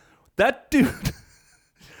 That dude,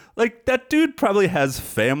 that dude probably has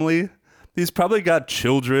family. He's probably got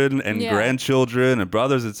children and grandchildren and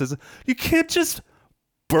brothers and sisters. You can't just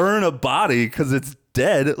burn a body because it's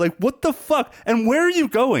dead. Like, what the fuck? And where are you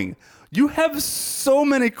going? You have so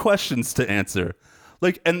many questions to answer.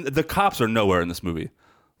 Like, and the cops are nowhere in this movie.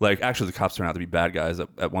 Like, actually, the cops turn out to be bad guys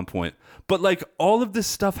at one point. But, like, all of this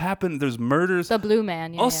stuff happened. There's murders. The Blue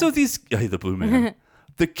Man. The Blue Man.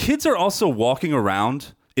 The kids are also walking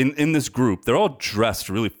around in this group. They're all dressed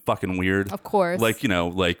really fucking weird. Of course. Like,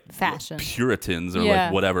 like fashion. Puritans or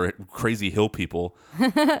like whatever, crazy hill people.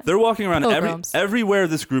 They're walking around everywhere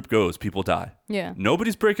this group goes, people die. Yeah.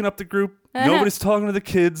 Nobody's breaking up the group. Nobody's talking to the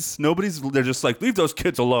kids. They're just like, leave those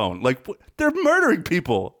kids alone. Like, they're murdering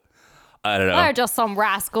people. I don't know. They're just some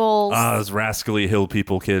rascals. Those rascally hill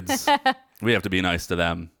people kids. We have to be nice to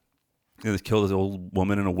them. They kill this old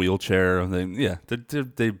woman in a wheelchair. And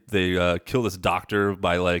they kill this doctor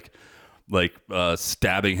by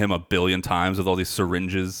stabbing him 1 billion times with all these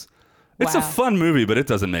syringes. It's a fun movie, but it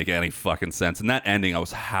doesn't make any fucking sense. And that ending, I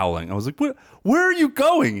was howling. I was like, where are you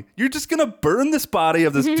going? You're just going to burn this body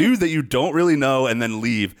of this dude that you don't really know and then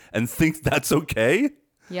leave and think that's okay?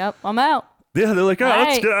 Yep, I'm out. Yeah, they're like,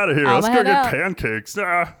 let's get out of here. Let's go get pancakes.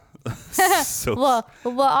 Well,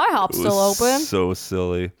 our hop's still open. So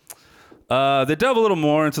silly. They delve a little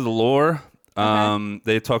more into the lore.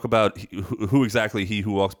 They talk about who exactly he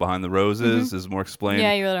who walks behind the roses is more explained.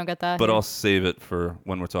 Yeah, you really don't get that. But I'll save it for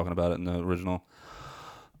when we're talking about it in the original.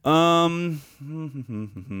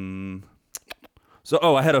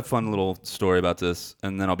 So, I had a fun little story about this,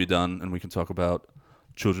 and then I'll be done, and we can talk about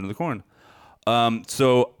Children of the Corn.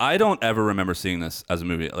 So I don't ever remember seeing this as a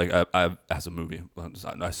movie. Like as a movie,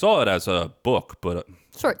 I saw it as a book, but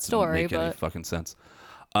short story. It didn't make any fucking sense.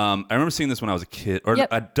 I remember seeing this when I was a kid, or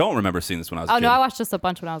I don't remember seeing this when I was a kid. Oh no, I watched this a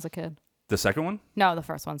bunch when I was a kid. The second one? No, the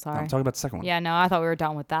first one. Sorry, I'm talking about the second one. Yeah, no, I thought we were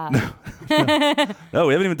done with that. No,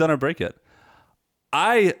 we haven't even done our break yet.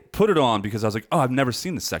 I put it on because I was like, I've never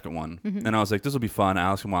seen the second one, and I was like, this will be fun.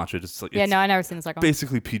 Alex can watch it. It's like, no, I never seen the second one.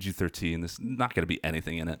 Basically PG-13. There's not going to be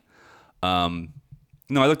anything in it.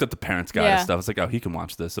 No, I looked up the parents' guide and stuff. I was like, he can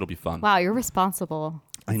watch this. It'll be fun. Wow, you're responsible.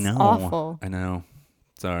 I know. It's awful. I know.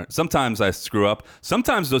 It's all right. Sometimes I screw up.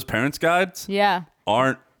 Sometimes those parents' guides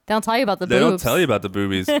aren't. They don't tell you about the boobs. They don't tell you about the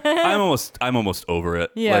boobies. I'm almost over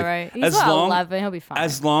it. Yeah, right. He's about 11. He'll be fine.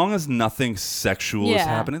 As long as nothing sexual is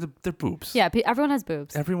happening, they're boobs. Yeah, everyone has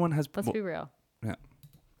boobs. Everyone has. Let's be real. Yeah,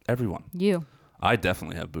 everyone. You. I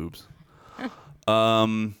definitely have boobs.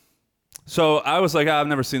 So I was like, I've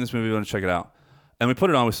never seen this movie. I want to check it out. And we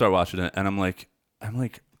put it on. We start watching it, and I'm like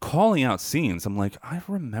calling out scenes. I'm like, I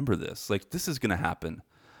remember this. Like, this is gonna happen.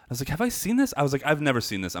 I was like, have I seen this? I was like, I've never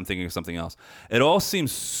seen this. I'm thinking of something else. It all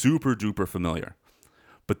seems super duper familiar.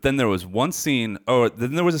 But then there was one scene.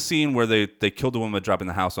 Then there was a scene where they killed the woman by dropping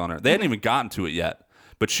the house on her. They hadn't even gotten to it yet,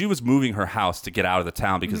 but she was moving her house to get out of the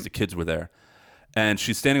town because the kids were there. And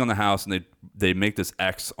she's standing on the house, and they make this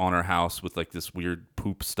X on her house with like this weird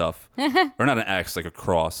poop stuff, or not an X, like a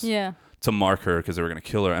cross, to mark her because they were gonna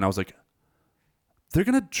kill her. And I was like, they're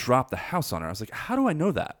gonna drop the house on her. I was like, how do I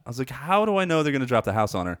know that? I was like, how do I know they're gonna drop the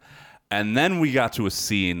house on her? And then we got to a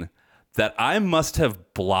scene that I must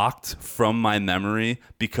have blocked from my memory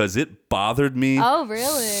because it bothered me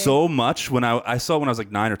so much when I saw it when I was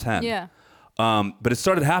like 9 or 10. Yeah. But it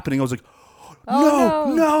started happening. I was like,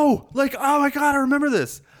 no. Like, oh my God, I remember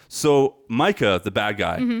this. So Micah, the bad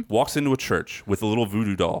guy, walks into a church with a little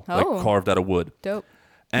voodoo doll, like carved out of wood. Dope.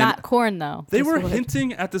 And Not corn though. they Just were wood.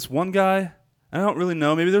 hinting at this one guy. I don't really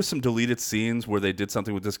know. Maybe there's some deleted scenes where they did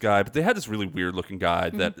something with this guy, but they had this really weird looking guy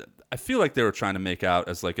that I feel like they were trying to make out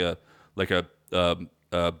as like a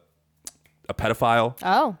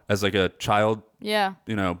pedophile, as like a child, Yeah.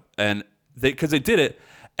 and because they did it,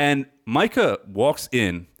 and Micah walks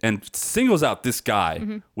in and singles out this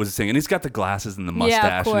guy was singing, and he's got the glasses and the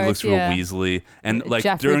mustache, and he looks real Weasley, and like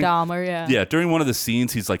Jeffrey Dahmer, yeah, during one of the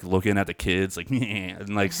scenes, he's like looking at the kids, like,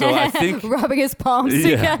 and like, so I think rubbing his palms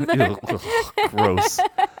together. Gross.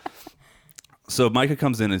 So Micah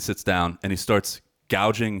comes in and sits down, and he starts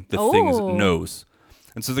gouging the thing's nose.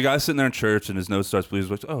 And so the guy's sitting there in church, and his nose starts bleeding.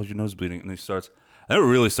 He's like, "Oh, your nose is bleeding," and it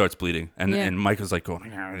really starts bleeding. And Micah's like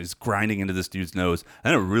going, he's grinding into this dude's nose,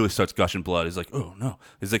 and it really starts gushing blood. He's like, "Oh no!"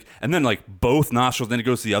 He's like, and then like both nostrils. Then he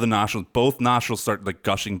goes to the other nostrils. Both nostrils start like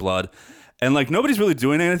gushing blood, and like nobody's really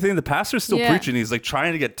doing anything. The pastor's still preaching. He's like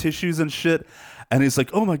trying to get tissues and shit. And he's like,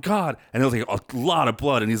 "Oh my God." And it was like a lot of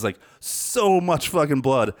blood. And he's like, so much fucking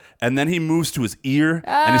blood. And then he moves to his ear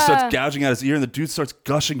and he starts gouging out his ear. And the dude starts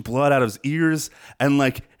gushing blood out of his ears. And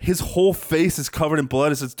like his whole face is covered in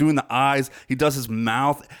blood. It's doing the eyes. He does his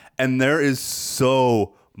mouth. And there is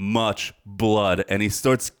so much blood. And he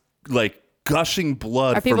starts like gushing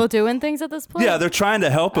blood. Are people doing things at this point? Yeah, they're trying to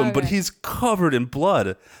help him, but he's covered in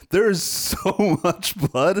blood. There is so much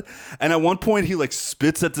blood. And at one point, he like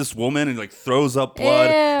spits at this woman and like throws up blood.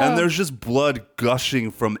 Ew. And there's just blood gushing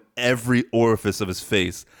from every orifice of his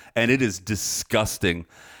face. And it is disgusting.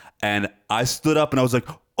 And I stood up and I was like,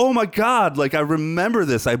 "Oh my God, like I remember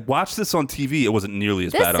this. I watched this on TV. It wasn't nearly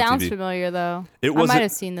as bad on TV. This sounds familiar though. I might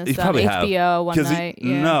have seen this on HBO one night.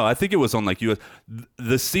 No, I think it was on like US.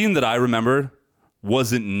 The scene that I remember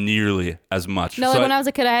wasn't nearly as much. No, like when I was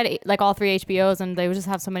a kid, I had like all 3 HBOs, and they would just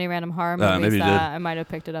have so many random horror movies maybe you that did. I might have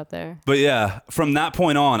picked it up there. But yeah, from that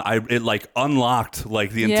point on, it like unlocked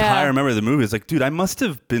like the entire memory of the movie. It's like, dude, I must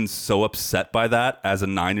have been so upset by that as a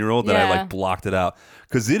 9-year-old that I like blocked it out,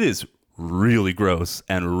 because it is really gross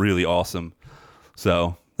and really awesome.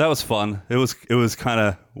 So that was fun. It was kind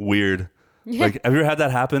of weird. Yeah. Like, have you ever had that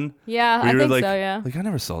happen? Yeah, Where I you were think like, so. Yeah. Like, I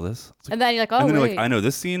never saw this. It's like, And then you're like, "Oh, and then wait." you're like, I know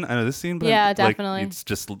this scene, but Yeah, like, definitely. it's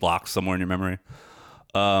just locked somewhere in your memory.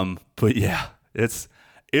 But yeah, it's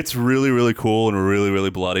really, really cool and really, really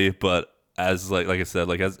bloody. But as like I said,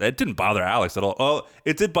 it didn't bother Alex at all. Oh,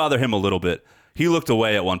 it did bother him a little bit. He looked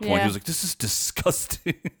away at one point. He was like, "This is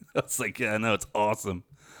disgusting." I was like, "Yeah, no, it's awesome."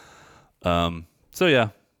 So yeah,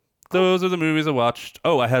 those are the movies I watched.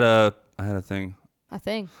 Oh, I had a thing. I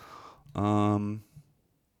think. Yeah,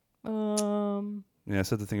 I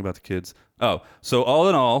said the thing about the kids. Oh, so all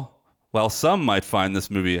in all, while some might find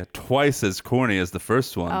this movie twice as corny as the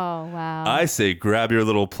first one, Oh wow. I say grab your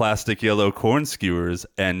little plastic yellow corn skewers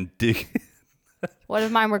and dig. What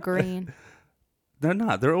if mine were green? They're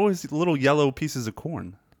not. They're always little yellow pieces of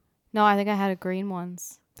corn. No, I think I had a green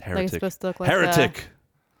ones. Heretic. Like it's supposed to look like Heretic.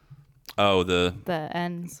 Oh, the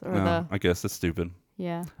ends or no, I guess that's stupid.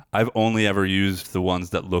 yeah. I've only ever used the ones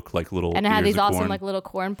that look like little. And it had ears these of awesome corn. like little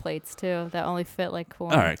corn plates too that only fit like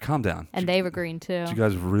corn. All right, calm down. And they were green too. Did you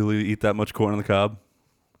guys really eat that much corn on the cob?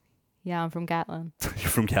 Yeah, I'm from Gatlin. You're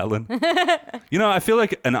from Gatlin. I feel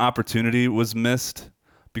like an opportunity was missed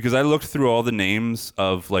because I looked through all the names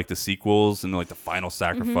of like the sequels and like the Final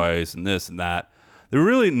Sacrifice and this and that. There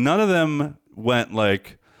really none of them went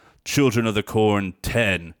like Children of the Corn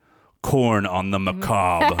 10. Corn on the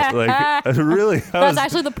macabre. Like, really? That's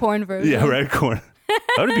actually the porn version. Yeah, right. Corn.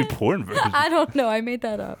 How would it be porn version? I don't know. I made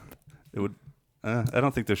that up. It would. I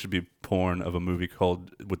don't think there should be porn of a movie called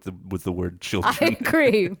with the word I children.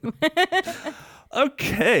 agree.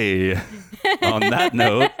 Okay. On that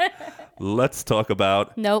note, let's talk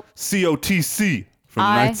about Nope. COTC from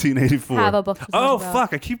I 1984. have a book to talk Oh about.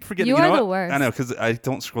 fuck! I keep forgetting. You know are what? the worst. I know because I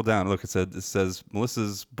don't scroll down. Look, it says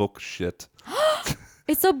Melissa's book shit.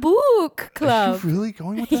 It's a book Are club. you really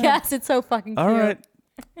going with that? Yes, it's so fucking cute. All right.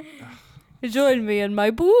 Join me in my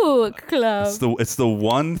book club. It's the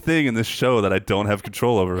one thing in this show that I don't have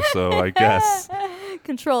control over. So I guess.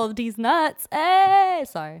 Control of these nuts. Hey,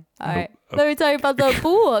 sorry. All right. Let me tell you about the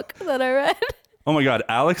book that I read. Oh my God,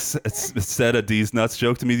 Alex said a D's nuts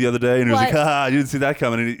joke to me the other day, and he was What? like, you didn't see that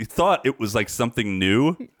coming. And he thought it was like something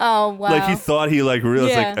new. Oh, wow. Like he thought he like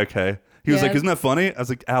realized Yeah. like, okay. He was Yeah. like, isn't that funny? I was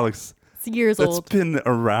like, Alex, It's years that's old. been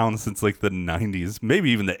around since like the 90s, maybe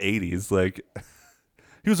even the 80s. Like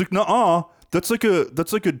he was like, nuh-uh, that's like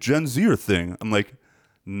a Gen Zer thing. I'm like,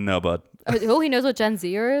 no, bud. Oh, he knows what Gen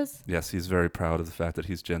Zer is? Yes, he's very proud of the fact that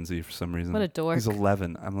he's Gen Z for some reason. What a dork. He's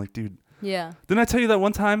 11. I'm like, dude. Yeah. Didn't I tell you that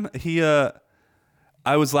one time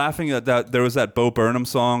I was laughing at that there was that Bo Burnham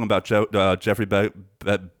song about Jeff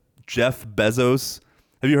Bezos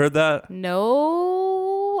Have you heard that?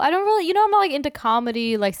 No, I don't really. I'm not like into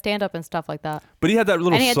comedy, like stand up and stuff like that. But he had that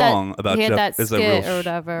little And he had song about he had Jeff. that is a skit real or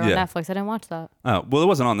whatever on yeah. Netflix. I didn't watch that. Oh, well, it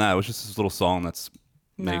wasn't on that. It was just this little song that's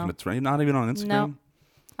making No. its way. Not even on Instagram. No.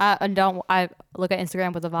 I look at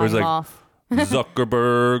Instagram with the Where's, volume like, off.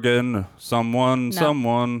 Zuckerberg and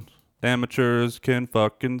someone, amateurs can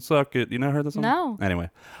fucking suck it. You never heard this song? No. Anyway,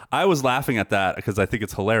 I was laughing at that because I think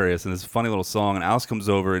it's hilarious and it's a funny little song. And Alice comes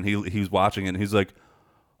over and he was watching it and he's like,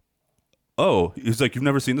 oh, he's like, you've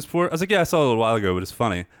never seen this before? I was like, yeah, I saw it a little while ago, but it's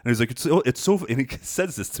funny. And he's like, it's so, and he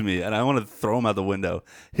says this to me and I want to throw him out the window.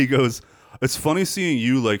 He goes, it's funny seeing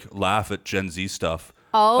you like laugh at Gen Z stuff.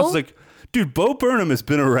 Oh. I was like, dude, Bo Burnham has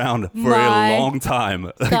been around for My a long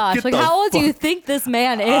time. Gosh, Get like the how old do fuck- you think this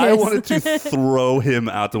man is? I wanted to throw him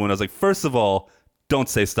out the window. I was like, first of all, don't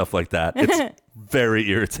say stuff like that. It's very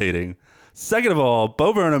irritating. Second of all,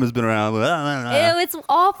 Bo Burnham has been around. Ew, it's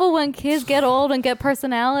awful when kids get old and get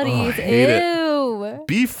personalities. Oh, I hate it. Ew.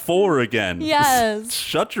 Be 4 again. Yes.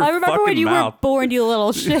 Shut your I remember fucking when you mouth. were born, you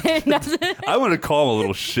little shit. I want to call him a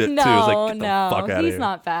little shit too. I was like, get the fuck out of he's here.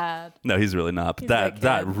 not bad. No, he's really not. But He's a good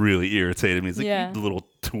that kid. really irritated me. He's like, Yeah. you little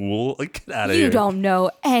tool. Like, get out of here. You don't know You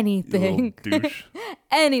anything. little douche.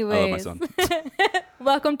 Anyways, I love my son.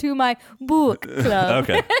 welcome to my book club.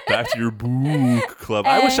 Okay, back to your book club.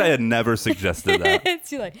 I wish I had never suggested that. It's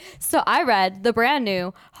too late. So I read the brand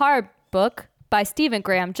new horror book by Stephen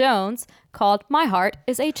Graham Jones called My Heart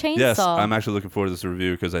is a Chainsaw. Yes, I'm actually looking forward to this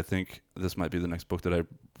review because I think this might be the next book that I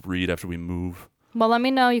read after we move. Well, let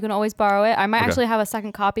me know. You can always borrow it. I might Okay. actually have a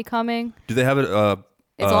second copy coming. Do they have it?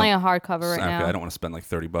 It's only a hardcover right okay, now. I don't want to spend like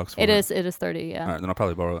 $30 for It is 30, yeah. All right, then I'll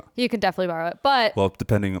probably borrow it. You can definitely borrow it. But Well,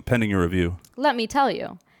 pending your review. let me tell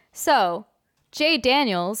you. So, Jay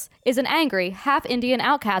Daniels is an angry, half-Indian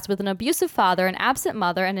outcast with an abusive father, an absent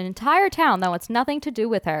mother, and an entire town that wants nothing to do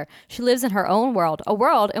with her. She lives in her own world, a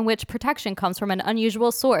world in which protection comes from an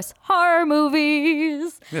unusual source, horror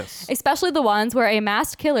movies. Yes. Especially the ones where a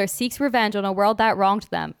masked killer seeks revenge on a world that wronged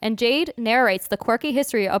them. And Jade narrates the quirky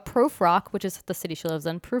history of Proof Rock, which is the city she lives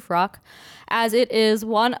in, Proof Rock, as it is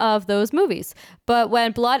one of those movies. But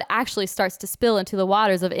when blood actually starts to spill into the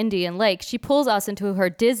waters of Indian Lake, she pulls us into her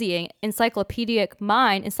dizzying encyclopedic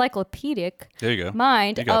mind There you go.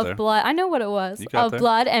 mind You got of there. blood. I know what it was. You got Of there.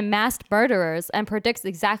 blood and masked murderers and predicts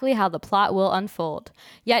exactly how the plot will unfold.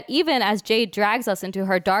 Yet even as Jade drags us into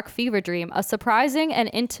her dark fever dream, a surprising and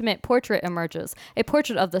intimate portrait emerges. A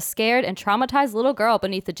portrait of the scared and traumatized little girl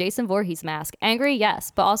beneath the Jason Voorhees mask. Angry,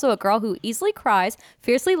 yes, but also a girl who easily cries,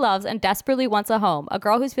 fiercely loves, and desperately wants a home. A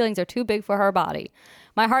girl whose feelings are too big for her body.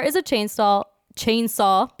 My Heart is a Chainsaw,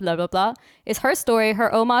 blah, blah, blah, is her story,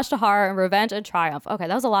 her homage to horror and revenge and triumph. Okay,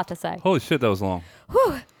 that was a lot to say. Holy shit, that was long.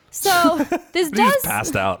 So this You just does.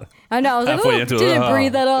 passed out. I know. I was halfway like, into it. didn't Oh.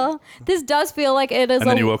 breathe at all. This does feel like it is. And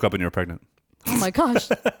then you woke up and you were pregnant. Oh my gosh!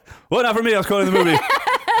 Did Well, not for me. I was quoting the movie.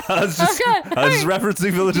 I was just, Okay, I was just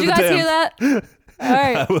referencing Village of you the guys Damned. hear that? All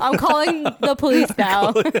right, I'm calling the police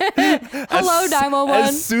now. Hello, 911.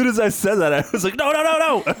 As soon as I said that, I was like, no, no, no,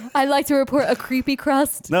 no. I'd like to report a creepy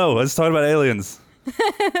crust. No, I was talking about aliens.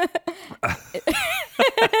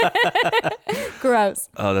 Gross.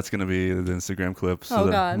 Oh, that's going to be the Instagram clip. So Oh,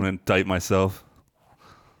 that God. I'm going to indict myself.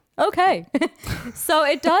 Okay. So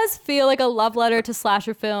it does feel like a love letter to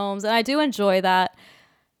slasher films, and I do enjoy that.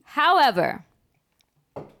 However,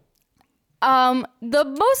 the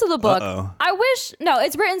most of the book, Uh-oh. I wish, no,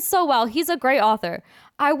 it's written so well. He's a great author.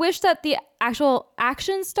 I wish that the actual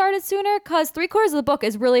action started sooner, because 3/4 of the book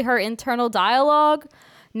is really her internal dialogue,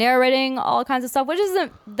 narrating all kinds of stuff, which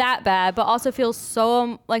isn't that bad, but also feels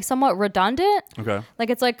so like somewhat redundant. Okay. Like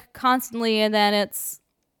it's like constantly, and then it's,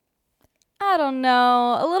 I don't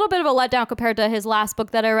know, a little bit of a letdown compared to his last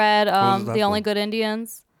book that I read, was his last The Only one? Good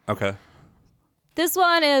Indians. Okay. This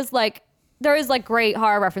one is like, there is like great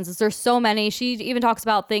horror references. There's so many. She even talks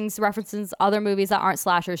about things, references other movies that aren't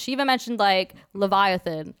slashers. She even mentioned like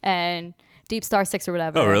Leviathan and Deep Star 6 or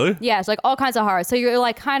whatever. Oh, really? Yeah, it's like all kinds of horror. So you're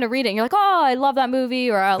like kind of reading. You're like, oh, I love that movie,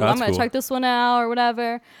 or I'm that's going to cool. check this one out or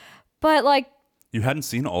whatever. But like, You hadn't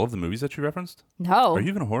seen all of the movies that you referenced? no, Are you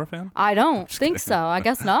even a horror fan? I don't think kidding. so. I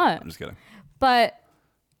guess not. I'm just kidding. But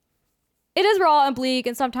it is raw and bleak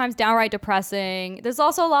and sometimes downright depressing. There's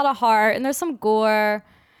also a lot of heart and there's some gore.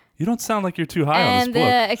 You don't sound like you're too high on And this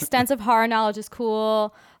book. the extensive horror knowledge is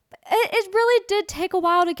cool. It really did take a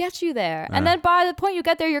while to get you there. And then by the point you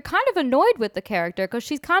get there, you're kind of annoyed with the character because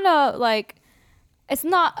she's kind of like, it's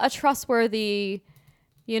not a trustworthy,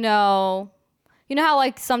 you know how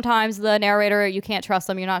like sometimes the narrator, you can't trust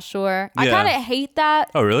them, you're not sure. I Yeah. kind of hate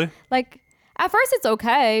that. Oh, really? Like at first it's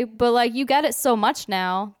okay, but like you get it so much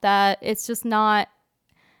now that it's just not,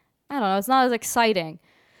 I don't know, it's not as exciting.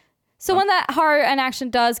 So when that heart and action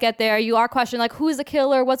does get there, you are questioning like, who's the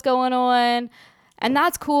killer? What's going on? And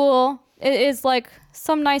that's cool. It is like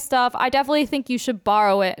some nice stuff. I definitely think you should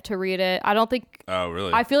borrow it to read it. I don't think. Oh,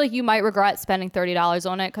 really? I feel like you might regret spending $30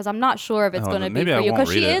 on it because I'm not sure if it's going to be maybe for I you. won't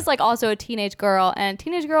Because she read it. is like also a teenage girl, and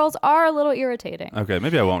teenage girls are a little irritating. Okay,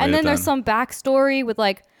 maybe I won't read And it then there's some backstory with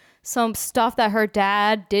like some stuff that her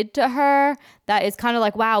dad did to her that is kind of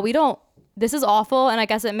like, wow, this is awful. And I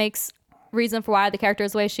guess it makes reason for why the character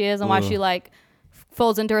is the way she is and why she like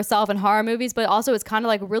folds into herself in horror movies. But also it's kind of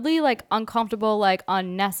like really like uncomfortable, like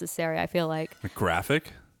unnecessary, I feel like.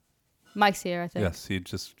 Graphic? Mike's here, I think. Yes, he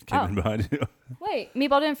just came in behind you. Wait,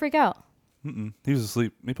 Meatball didn't freak out. He was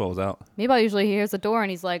asleep. Meatball was out. Meatball usually hears the door and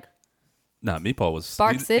he's like, Nah, Meatball was...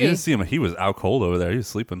 Bark you City. didn't see him. He was out cold over there. He was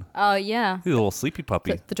sleeping. oh, yeah. He's a little sleepy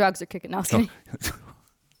puppy. The drugs are kicking. No, I was kidding.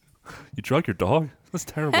 You drug your dog? That's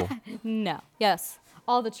terrible. No. Yes.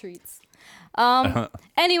 All the treats.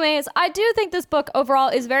 Anyways, I do think this book overall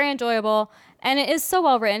is very enjoyable and it is so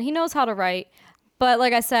well written. He knows how to write. But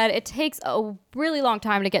like I said, it takes a really long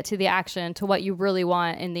time to get to the action, to what you really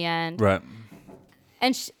want in the end. Right.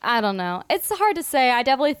 And I don't know. It's hard to say. I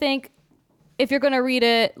definitely think if you're going to read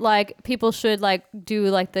it, like people should like do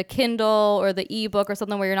like the Kindle or the ebook or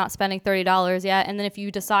something where you're not spending $30 yet. And then if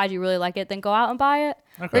you decide you really like it, then go out and buy it.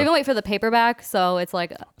 Okay. Or even wait for the paperback. So it's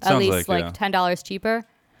like at Sounds least like, like $10 cheaper.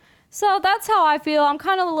 So that's how I feel. I'm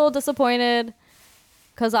kind of a little disappointed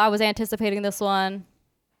because I was anticipating this one.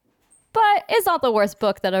 But it's not the worst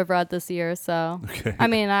book that I've read this year. So, Okay. I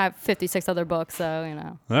mean, I have 56 other books. So, you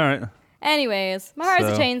know. All right. Anyways, my heart is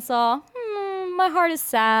a So- chainsaw. My heart is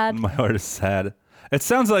sad. My heart is sad. It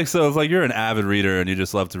sounds like if like you're an avid reader and you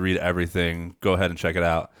just love to read everything, go ahead and check it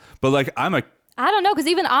out. But like I don't know, because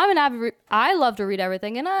even I'm an avid I love to read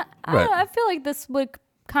everything, and I feel like this would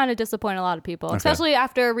kind of disappoint a lot of people, especially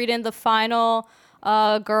after reading the final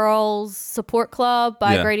Girls Support Club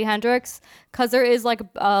by Grady Hendrix, because there is like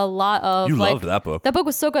a lot of You like, loved that book. That book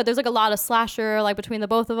was so good. There's like a lot of slasher like between the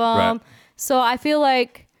both of them. Right. So I feel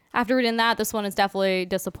like after reading that, this one is definitely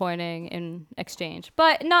disappointing in exchange,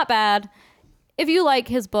 but not bad. If you like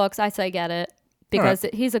his books, I say get it because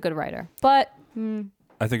he's a good writer. But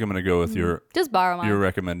I think I'm gonna go with your just borrow mine.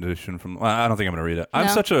 recommendation from. Well, I don't think I'm gonna read it. I'm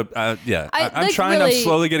No? such a I'm like, trying. really- I'm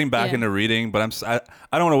slowly getting back yeah. into reading, but I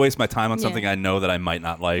don't want to waste my time on something I know that I might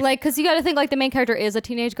not like. Like, because you got to think, like, the main character is a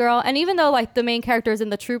teenage girl. And even though, like, the main characters in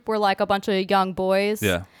the troupe were, like, a bunch of young boys,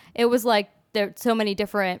 it was, like, there are so many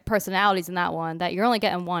different personalities in that one that you're only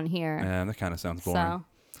getting one here. Yeah, that kind of sounds boring. So,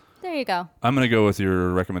 there you go. I'm gonna go with your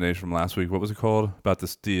recommendation from last week. What was it called? About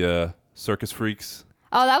the Circus Freaks.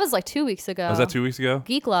 Oh, that was, like, 2 weeks ago. Was that 2 weeks ago?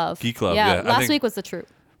 Geek Love. Geek Love, yeah. I Last think- week was the troupe.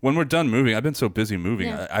 When we're done moving, I've been so busy moving.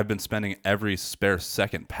 Yeah. I've been spending every spare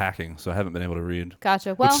second packing, so I haven't been able to read.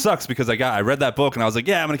 Gotcha. Well, Which sucks because I read that book and I was like,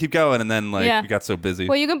 yeah, I'm gonna keep going, and then we got so busy.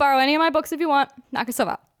 well, you can borrow any of my books if you want. Knock yourself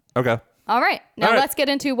out. Okay. All right. Now All right. let's get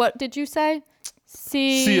into what did you say?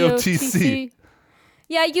 COTC.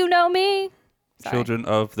 Yeah, you know me. Sorry. Children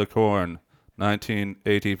of the Corn,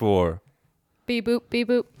 1984. Beep boop, beep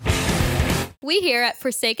boop. We here at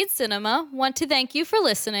Forsaken Cinema want to thank you for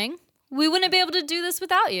listening. We wouldn't be able to do this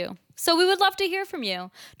without you. So we would love to hear from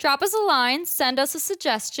you. Drop us a line, send us a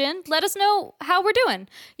suggestion, let us know how we're doing.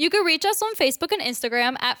 You can reach us on Facebook and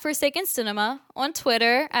Instagram at Forsaken Cinema, on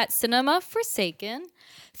Twitter at Cinema Forsaken,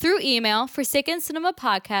 through email,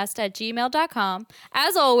 forsakencinemapodcast@gmail.com.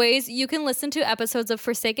 As always, you can listen to episodes of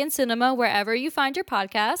Forsaken Cinema wherever you find your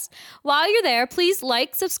podcast. While you're there, please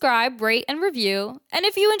like, subscribe, rate, and review. And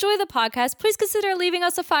if you enjoy the podcast, please consider leaving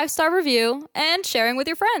us a 5-star review and sharing with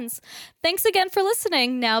your friends. Thanks again for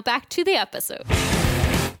listening. Now back to the episode.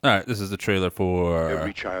 All right, this is the trailer for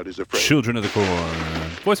Every child is afraid Children of the Corn.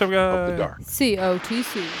 Voiceover guy. of the dark.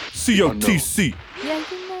 COTC. COTC. Yeah,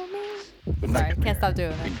 you know me. The Sorry, nightmare. can't stop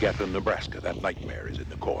doing In it. Gatlin, Nebraska, that nightmare is in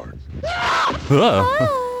the corn.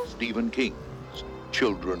 Oh. Stephen King's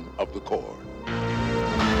Children of the Corn.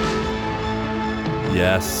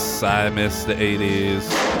 Yes, I miss the 80s.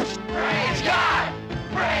 Praise God!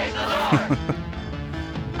 Praise the Lord!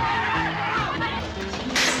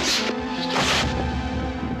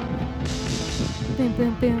 Boom,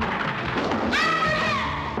 boom, boom.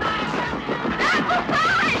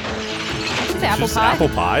 She said apple Just pie. apple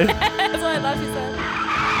pie? That's what I thought she said.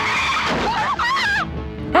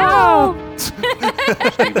 Oh!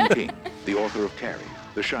 Stephen King, the author of Carrie,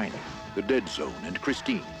 The Shining, The Dead Zone, and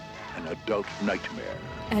Christine, an adult nightmare.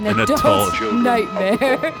 An An adult adult nightmare.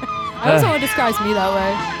 I hope someone describes me that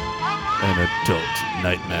way. An adult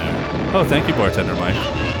nightmare. Oh, thank you, bartender Mike.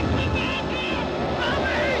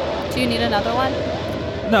 Do you need another one?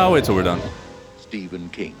 No, wait till we're done. Stephen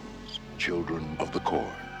King's Children of the Corn.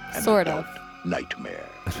 an Sort of. adult nightmare.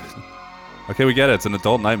 Okay, we get it. It's an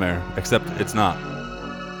adult nightmare, except it's not.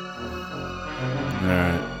 All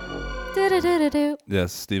right. Do-do-do-do-do.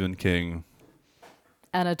 Yes, Stephen King.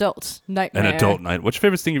 An adult nightmare. An adult night. What's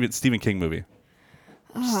your favorite Stephen King movie?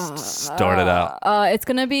 Start it out. It's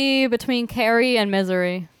gonna be between Carrie and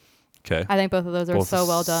Misery. Okay. I think both of those are Both so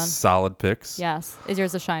well done. Solid picks. Yes. Is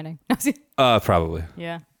yours The Shining? Probably.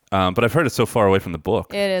 Yeah. But I've heard it's so far away from the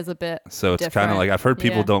book. It is a bit. So it's kind different. of like I've heard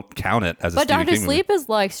people Yeah. don't count it as a But Stephen Doctor King Sleep is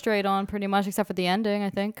like straight on pretty much, except for the ending, I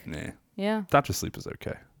think. movie. Nah. Yeah. Doctor Sleep is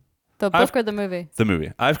okay. The book or the movie? The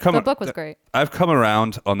movie. The book was great. I've come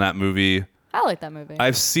around on that movie. I like that movie.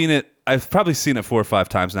 I've seen it. I've probably seen it 4 or 5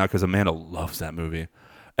 times now because Amanda loves that movie.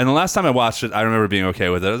 And the last time I watched it, I remember being okay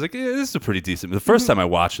with it. I was like, this is a pretty decent. The first time I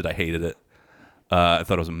watched it, I hated it. I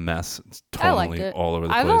thought it was a mess. It's I liked totally it. all over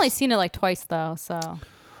the place. I've only seen it like twice though, so.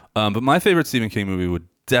 But my favorite Stephen King movie would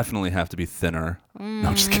definitely have to be Thinner. No,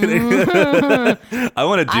 I'm just kidding. I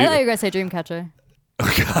want to do. I thought you were gonna say Dreamcatcher.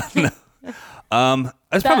 Oh God, no.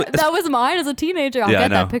 It's probably, That was mine as a teenager. I'll yeah,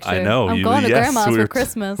 get I know. that picture. I know. I'm going to yes, grandma's we for were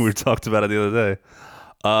Christmas. We talked about it the other day.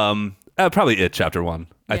 Probably It Chapter 1.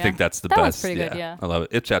 I Yeah. think that's the That best. was pretty good, yeah. I love it.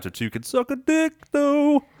 It Chapter 2 could suck a dick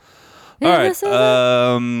though. All Yeah, right. this is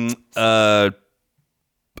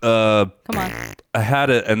Come on. I had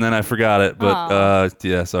it and then I forgot it, but Aw.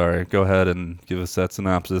 yeah, sorry. Go ahead and give us that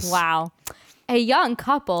synopsis. Wow. A young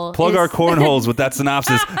couple. Plug is- our cornholes with that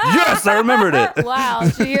synopsis. Yes, I remembered it. Wow.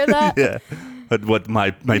 Did you hear that? Yeah. What my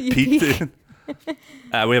You peak peak. did. We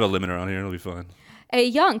have a limiter on here. It'll be fine. A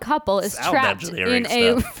young couple is Sound trapped engineering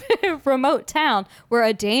in a remote town where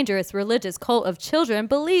a dangerous religious cult of children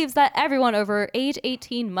believes that everyone over age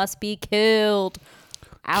 18 must be killed.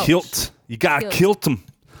 Ouch. Kilt. You got Kilt. kilt them.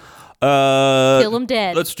 Kill 'em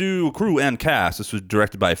dead. Let's do crew and cast. This was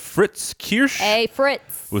directed by Fritz Kirsch. Hey,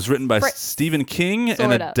 Fritz. Was written by Fritz. Stephen King and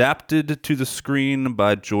Sort of. adapted to the screen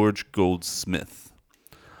by George Goldsmith.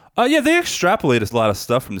 Yeah, they extrapolate a lot of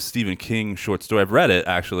stuff from the Stephen King short story. I've read it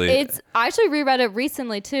actually. I actually reread it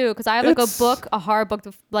recently too because I have like It's- a hard book,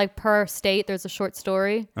 like per state. There's a short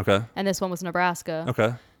story, Okay. and this one was Nebraska.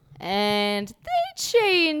 Okay. And they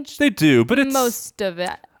changed They do, but it's most of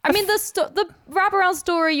it. I mean, the wraparound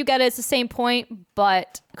story, you get it. It's the same point,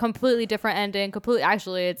 but completely different ending.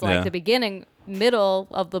 Actually, it's like Yeah. the beginning, middle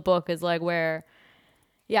of the book is like where,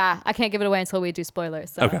 yeah, I can't give it away until we do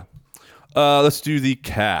spoilers. So. okay. Let's do the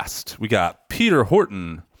cast. We got Peter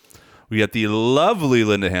Horton. We got the lovely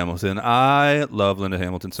Linda Hamilton. I love Linda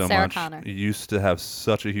Hamilton so Sarah much. Connor. Used to have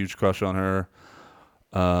such a huge crush on her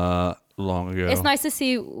long ago. It's nice to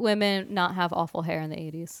see women not have awful hair in the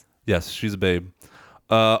 80s. Yes, she's a babe.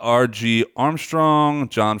 R.G. Armstrong,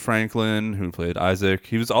 John Franklin, who played Isaac.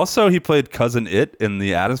 He played Cousin It in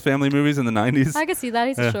the Addams Family movies in the 90s. I can see that.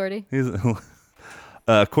 He's a shorty. He's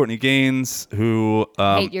Courtney Gaines, who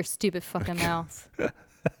Hate your stupid fucking mouth.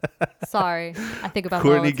 Sorry. I think about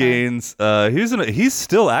Courtney it all the time. Gaines. He's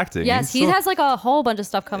still acting. Yes, He's he still- has like a whole bunch of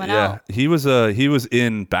stuff coming Yeah, out. he was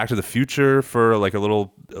in Back to the Future for like a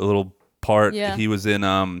little part. Yeah. He was in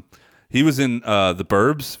The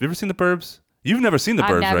Burbs. Have you ever seen The Burbs? You've never seen The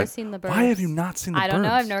I've Burbs, never right? seen The Why have Burbs. you not seen The Burbs? I don't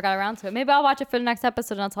know. I've never got around to it. Maybe I'll watch it for the next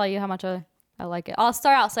episode and I'll tell you how much I like it. I'll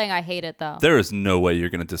start out saying I hate it though. There is no way you're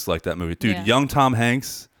gonna dislike that movie, dude. Yeah. Young Tom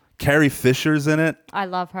Hanks, Carrie Fisher's in it. I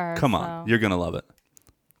love her. Come on, so. you're gonna love it.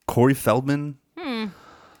 Corey Feldman.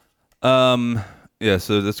 Yeah,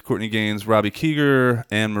 so that's Courtney Gaines, Robbie Keeger,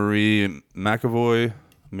 Anne Marie McAvoy,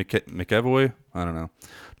 McAvoy. I don't know.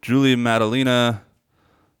 Julia Madalena,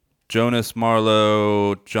 Jonas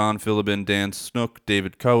Marlowe, John Philbin, Dan Snook,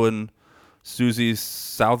 David Cohen, Susie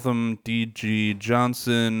Southam, D.G.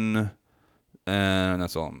 Johnson, and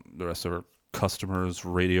that's all. The rest of our customers.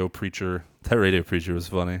 Radio Preacher. That Radio Preacher was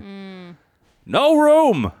funny. No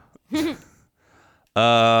room.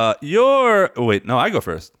 Wait, no, I go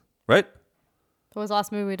first, right? What was the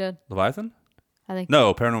last movie we did? Leviathan? I think.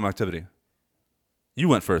 No, Paranormal Activity. You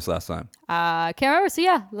went first last time. Can't remember. So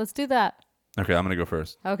yeah, let's do that. Okay, I'm gonna go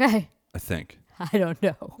first. Okay. I think I don't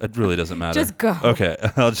know. it really doesn't matter. Just go. Okay,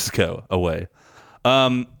 I'll just go away.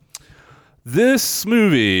 This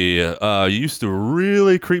movie used to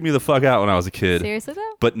really creep me the fuck out when I was a kid. Seriously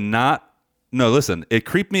though? But not. No, listen. It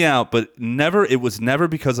creeped me out, but never. It was never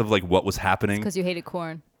because of like what was happening. Because you hated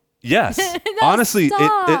corn. Yes, honestly,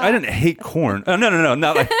 stop. I didn't hate corn. Oh, no,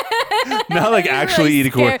 not like not like You're actually really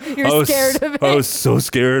eating corn. scared- you're I was, scared of it. I was so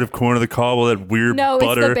scared of corn on the cob, all that weird No,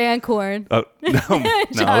 butter. it's the band corn. No, I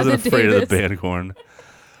wasn't Jonathan afraid of the Davis. band corn.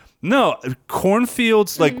 No,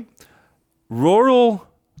 cornfields, like rural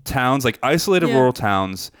towns, like isolated Yeah. rural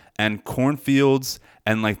towns and cornfields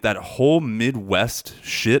and like that whole Midwest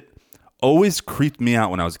shit always creeped me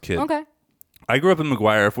out when I was a kid. Okay. I grew up in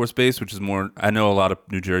McGuire Air Force Base, which is more. I know a lot of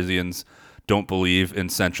New Jerseyans don't believe in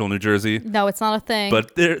Central New Jersey, No, it's not a thing.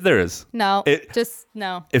 but there is. no, it- just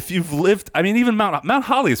no. If you've lived, I mean, even Mount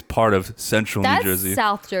Holly is part of Central That's New Jersey.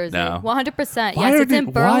 South Jersey. No. 100%. Why Yes, are it's in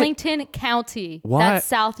they- why- Burlington County. Why- That's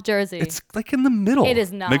South Jersey. It's like in the middle. It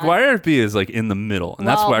is not. McGuire FB is like in the middle, and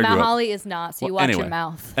that's well, where I grew Mount up. Holly is not, so you watch your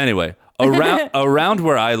mouth. Anyway, around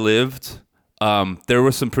where I lived, there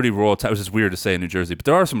were some pretty rural. Which is weird to say in New Jersey, but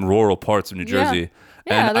there are some rural parts of New Jersey.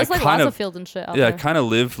 Yeah, and there's I like kind lots of fields and shit out Yeah, I there. kind of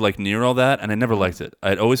lived like near all that, and I never liked it.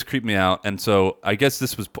 It always creeped me out, and so I guess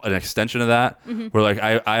this was an extension of that. Mm-hmm. Where like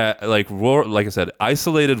I like rural, like I said,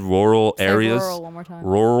 isolated rural Say areas. rural one more time.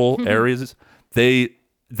 Rural areas, they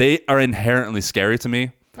are inherently scary to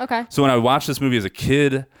me. Okay. So when I watched this movie as a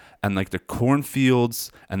kid, and like the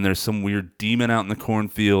cornfields, and there's some weird demon out in the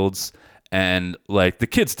cornfields, and like the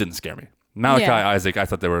kids didn't scare me. Malachi, Yeah. Isaac, I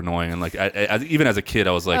thought they were annoying, and like I, even as a kid,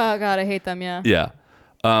 I was like, Oh, God, I hate them, yeah. yeah.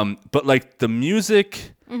 But like the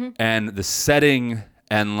music Mm-hmm. and the setting,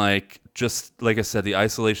 and like just like I said, the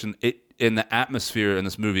isolation in the atmosphere in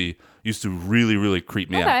this movie used to really, really creep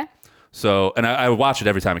me Okay. out. So, and I watch it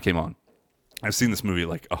every time it came on. I've seen this movie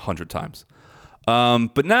like 100 times.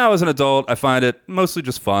 But now as an adult, I find it mostly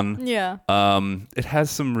just fun. Yeah. It has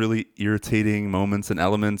some really irritating moments and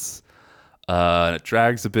elements. It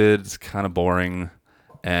drags a bit. It's kind of boring.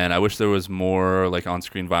 And I wish there was more like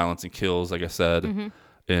on-screen violence and kills, like I said,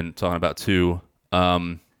 in talking about 2.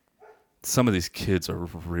 Some of these kids are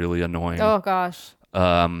really annoying. Oh, gosh.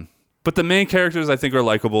 But the main characters I think are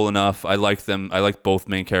likable enough. I like them. I like both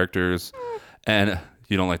main characters. And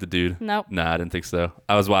you don't like the dude? Nope. Nah, I didn't think so.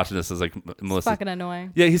 I was watching this as like Melissa. Fucking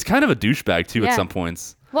annoying. Yeah, he's kind of a douchebag too at Yeah. some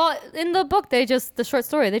points. Well, in the book, the short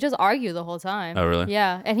story, they just argue the whole time. Oh, really?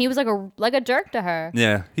 Yeah, and he was like a jerk to her.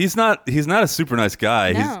 Yeah, he's not a super nice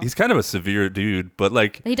guy. No. He's kind of a severe dude, but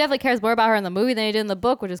like, He definitely cares more about her in the movie than he did in the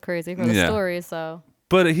book, which is crazy for the Yeah. story. So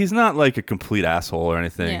but he's not like a complete asshole or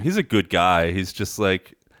anything. Yeah. He's a good guy. He's just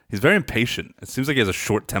like he's very impatient. It seems like he has a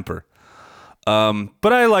short temper.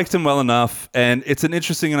 But I liked him well enough, and it's an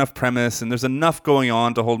interesting enough premise, and there's enough going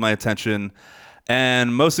on to hold my attention.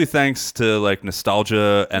 And mostly thanks to like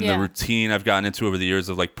nostalgia and Yeah. the routine I've gotten into over the years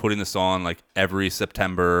of like putting this on like every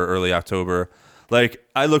September, early October. Like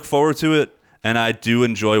I look forward to it, and I do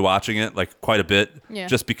enjoy watching it like quite a bit, Yeah.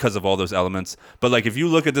 just because of all those elements. But like if you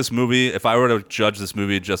look at this movie, if I were to judge this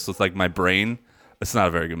movie just with like my brain, it's not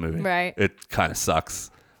a very good movie. Right. It kind of sucks.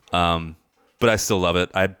 But I still love it.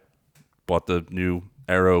 I bought the new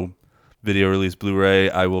Arrow video release Blu-ray.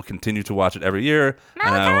 I will continue to watch it every year,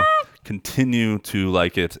 and I will continue to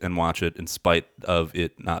like it and watch it in spite of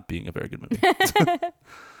it not being a very good movie.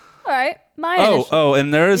 all right, my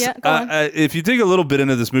And there is Yeah, go on. if you dig a little bit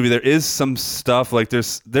into this movie, there is some stuff like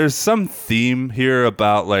there's some theme here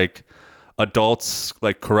about like adults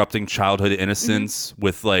like corrupting childhood innocence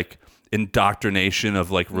with like indoctrination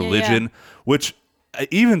of like yeah. religion, which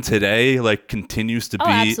even today like continues to be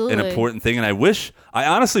an absolutely. important thing. And I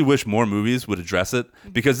honestly wish more movies would address it,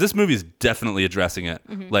 because this movie is definitely addressing it.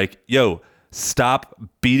 Like, yo, stop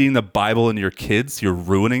beating the Bible into your kids. You're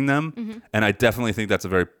ruining them. And I definitely think that's a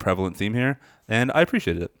very prevalent theme here. And I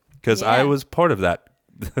appreciated it because I Yeah. was part of that.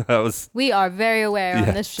 We are very aware Yeah.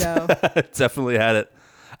 on this show. Definitely had it.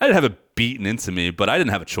 I didn't have it beaten into me, but I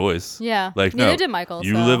didn't have a choice. Yeah. Like, Neither no, did Michael,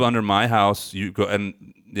 You so- live under my house. You go,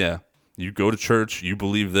 and yeah, you go to church. You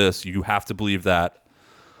believe this. You have to believe that.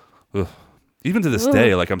 Ugh. Even to this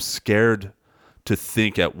day, like I'm scared to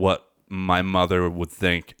think at what my mother would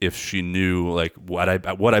think if she knew like what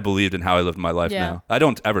I believed and how I lived my life Yeah. now. I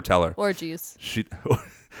don't ever tell her. Orgies. She,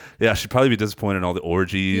 yeah, she'd probably be disappointed in all the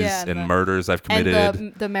orgies Yeah, and the- murders I've And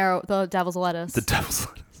committed. the devil's lettuce. The devil's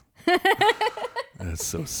lettuce. That's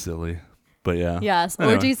so silly. But yeah. Yes,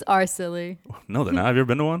 Anyway. orgies are silly. No, they're not. Have you ever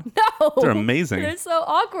been to one? No, They're amazing. They're so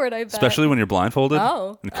awkward. I bet. Especially when you're blindfolded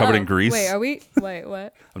oh, and covered in Oh. grease. Wait, are we? Wait,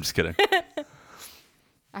 what? I'm just kidding.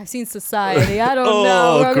 I've seen Society. I don't Oh,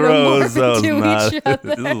 know. We're gonna gross. morph That was into each not.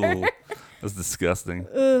 other. Ew. That's disgusting.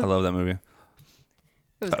 I love that movie. It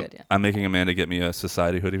was good, yeah. I'm making Amanda get me a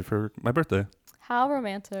Society hoodie for my birthday. How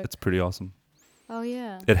romantic. It's pretty awesome. Oh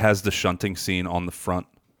yeah. It has the shunting scene on the front.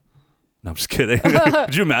 No, I'm just kidding.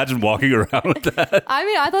 Could you imagine walking around with that? I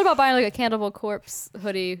mean, I thought about buying like a Cannibal Corpse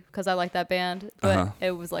hoodie because I like that band, but Uh-huh.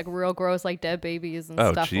 it was like real gross, like dead babies and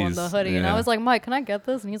Oh, stuff on the jeez. hoodie. And I Yeah. was like, Mike, can I get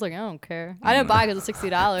this? And he's like, I don't care. I didn't buy it because it's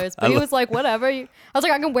 $60, but he was like, whatever. I was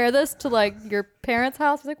like, I can wear this to like your parents'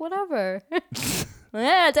 house. He's like, whatever.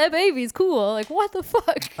 Yeah, dead babies, cool. Like, what the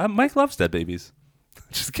fuck? Mike loves dead babies.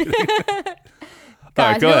 Just kidding.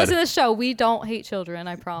 Guys, go you ahead. listen to the show. We don't hate children,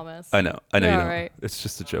 I promise. I know You're you all don't. right. It's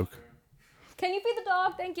just a joke. Can you feed the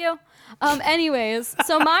dog? Thank you. Anyways,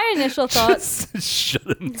 so my initial thoughts. Shut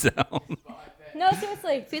him down. No,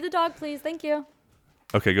 seriously, feed the dog, please. Thank you.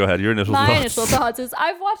 Okay, go ahead. Your initial My thoughts. initial thoughts is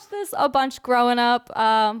I've watched this a bunch growing up.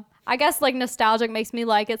 I guess like nostalgic makes me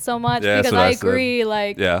like it so much Yeah, that's because what I I said. agree.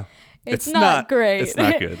 Like, Yeah. it's not great. It's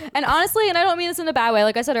not good. And honestly, and I don't mean this in a bad way,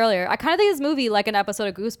 like I said earlier, I kind of think this movie like an episode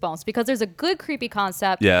of Goosebumps because there's a good creepy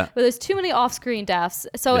concept, Yeah. but there's too many off-screen deaths.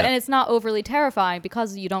 So Yeah. and it's not overly terrifying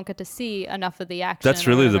because you don't get to see enough of the action. That's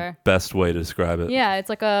or really the whatever. best way to describe it. Yeah, it's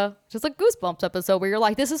like just like Goosebumps episode where you're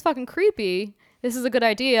like, this is fucking creepy. This is a good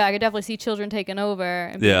idea. I could definitely see children taking over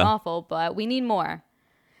and being Yeah. awful, but we need more.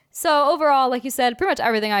 So overall, like you said, pretty much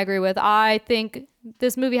everything I agree with. I think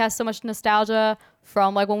this movie has so much nostalgia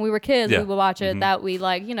from like when we were kids, Yeah. we would watch it that we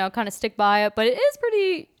like, kind of stick by it, but it is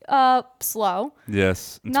pretty slow.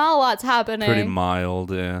 Yes. It's Not a lot's happening. pretty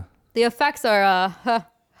mild, yeah. The effects are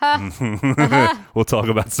We'll talk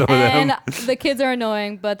about some of and them. the kids are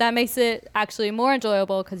annoying, but that makes it actually more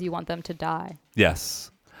enjoyable because you want them to die. Yes.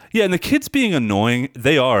 Yeah, and the kids being annoying,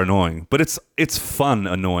 they are annoying, but it's fun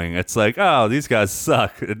annoying. It's like, oh, these guys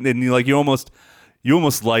suck. And you almost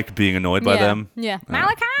like being annoyed by yeah. them. Yeah.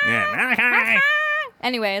 Malachi! Yeah, Malachi.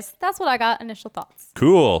 Anyways, that's what I got. Initial thoughts.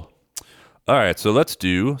 Cool. All right, so let's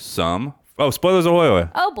do some spoilers ahoy.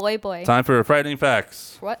 Oh boy. Time for frightening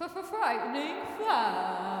facts. What? Frightening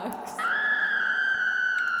facts.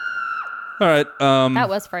 All right. That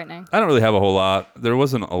was frightening. I don't really have a whole lot. There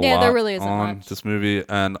wasn't a lot there really isn't on much. this movie,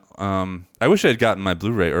 and I wish I had gotten my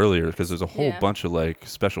Blu-ray earlier because there's a whole Yeah. bunch of like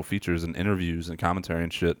special features and interviews and commentary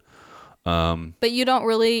and shit. But you're not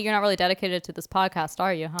really dedicated to this podcast,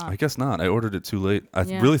 are you, huh? I guess not. I ordered it too late. I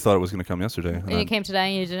Yeah. really thought it was going to come yesterday. And you came today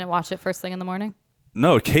and you didn't watch it first thing in the morning?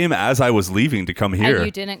 No, it came as I was leaving to come here.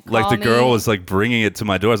 you didn't like call the girl me? was like bringing it to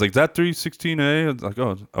my door. I was like, "Is that 316A?" I was like,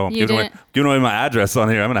 "Oh, I'm You giving away my address on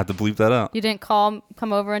here. I'm gonna have to bleep that out." You didn't come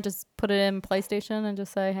over and just put it in PlayStation and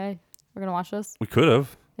just say, hey, we're going to watch this? We could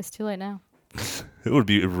have. It's too late now. It would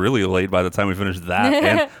be really late by the time we finish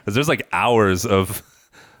that, because there's like hours of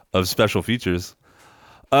special features.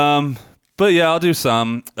 But yeah, I'll do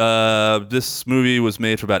some. This movie was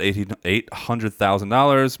made for about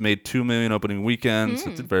 $800,000. Made $2 million opening weekends.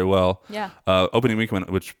 It did very well. Yeah. Opening weekend,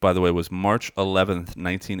 which by the way was March 11th,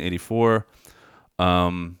 1984.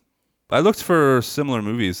 I looked for similar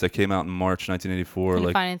movies that came out in March 1984. Didn't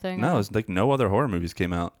like, find anything, No, huh? it's like no other horror movies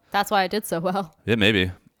came out. That's why I did so well. Yeah,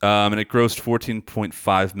 maybe. And it grossed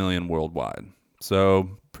 $14.5 million worldwide. So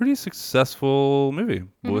pretty successful movie.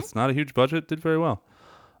 Well, it's not a huge budget. Did very well.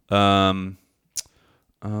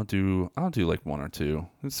 I'll do like one or two.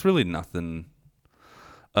 It's really nothing.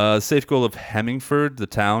 Safe Goal of Hemmingford, the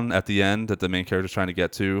town at the end that the main character's trying to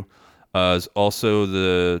get to, is also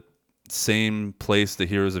the same place the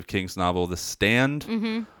heroes of King's novel, The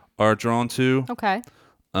Stand, are drawn to. Okay.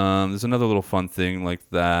 There's another little fun thing like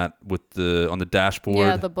that with on the dashboard.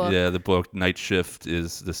 Yeah, the book. Yeah, the book Night Shift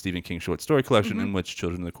is the Stephen King short story collection in which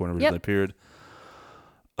Children of the Corn originally appeared.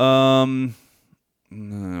 No,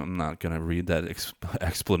 I'm not gonna read that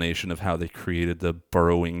explanation of how they created the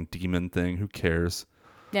burrowing demon thing. Who cares?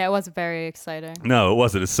 Yeah, it wasn't very exciting. No, it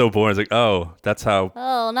wasn't. It's so boring. It's like, oh, that's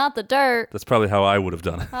Oh, not the dirt. that's probably how I would have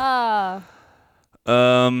done it. Ah.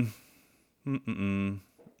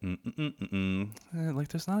 Like,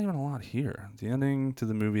 there's not even a lot here. The ending to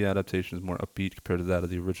the movie adaptation is more upbeat compared to that of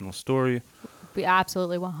the original story. We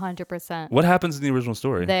absolutely 100%. What happens in the original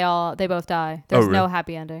story? They both die. There's really? no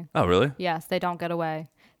happy ending. Oh, really? Yes, they don't get away.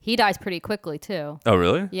 He dies pretty quickly too. Oh,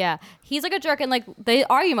 really? Yeah, he's like a jerk, and like they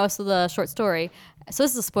argue most of the short story. So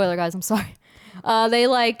this is a spoiler, guys. I'm sorry. They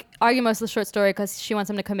like argue most of the short story because she wants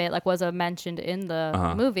him to commit, like was mentioned in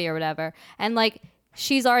the movie or whatever, and like.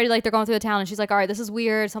 She's already like they're going through the town and she's like, all right, this is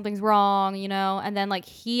weird, something's wrong, and then like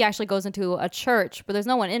he actually goes into a church but there's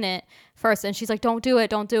no one in it first, and she's like, don't do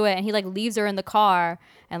it, and he like leaves her in the car,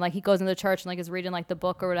 and like he goes into the church and like is reading like the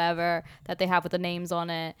book or whatever that they have with the names on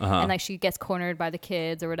it, and like she gets cornered by the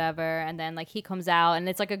kids or whatever, and then like he comes out and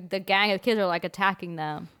it's like the gang of kids are like attacking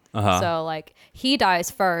them, so like he dies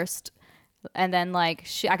first. And then like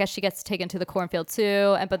I guess she gets taken to the cornfield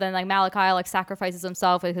too, but then like Malachi like sacrifices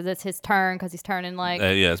himself because it's his turn because he's turning like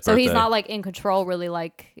his so he's birthday. not like in control really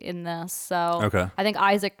like in this. So Okay. I think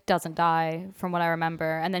Isaac doesn't die from what I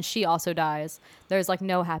remember, and then she also dies. There's like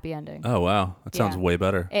no happy ending. Oh, wow. That sounds Yeah. way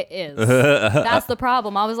better. It is. That's the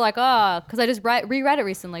problem. I was like, because I just reread it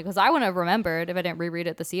recently because I wouldn't have remembered if I didn't reread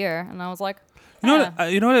it this year, and I was like, You know what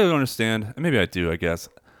I don't understand? Maybe I do, I guess.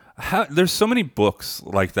 There's so many books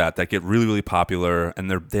like that get really, really popular,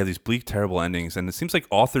 and they have these bleak, terrible endings, and it seems like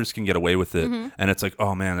authors can get away with it, and it's like,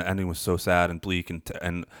 oh man, the ending was so sad and bleak,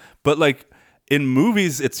 but like in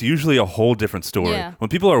movies, it's usually a whole different story. Yeah. When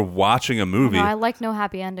people are watching a movie, No, I like no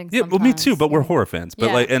happy endings. yeah, well, me too. sometimes. But we're horror fans.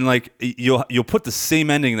 But Yeah. you'll put the same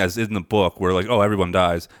ending as in the book, where like, oh, everyone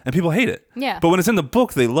dies, and people hate it. Yeah. But when it's in the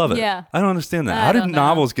book, they love it. Yeah. I don't understand that. I How did don't know.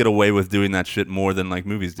 novels get away with doing that shit more than like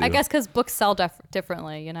movies do? I guess because books sell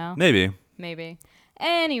differently, you know? Maybe. Maybe.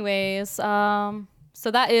 Anyways, so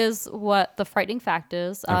that is what the frightening fact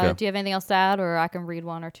is. Okay. Do you have anything else to add, or I can read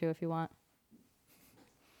one or two if you want?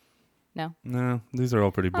 No. No, these are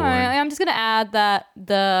all pretty All boring. right. I'm just gonna add that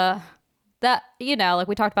like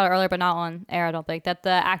we talked about it earlier, but not on air. I don't think that the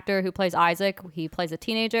actor who plays Isaac, he plays a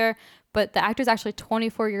teenager, but the actor's actually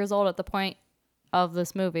 24 years old at the point of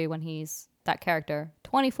this movie when he's that character.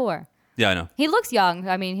 24. Yeah, I know. He looks young.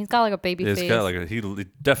 I mean, he's got like a baby He's face. got like he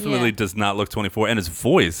definitely Yeah. does not look 24, and his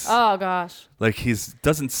voice, Oh gosh. like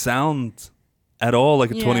doesn't sound at all like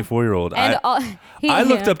a Yeah. 24-year-old. And I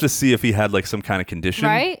looked up to see if he had like some kind of condition,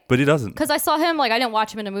 Right? But he doesn't. Because I saw him, like, I didn't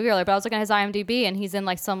watch him in a movie earlier, but I was looking at his IMDb, and he's in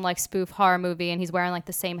like some like spoof horror movie, and he's wearing like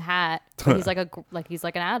the same hat. But he's he's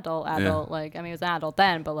like an adult. Yeah. Like, I mean, he was an adult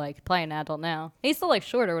then, but like playing an adult now. He's still like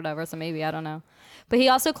short or whatever, so maybe I don't know. But he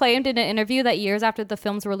also claimed in an interview that years after the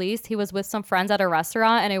film's release, he was with some friends at a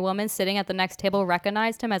restaurant, and a woman sitting at the next table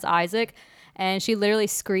recognized him as Isaac. And she literally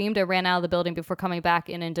screamed and ran out of the building before coming back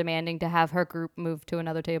in and demanding to have her group move to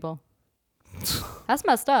another table. That's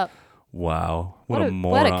messed up. Wow, what a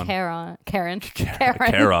moron. What a Karen. Karen.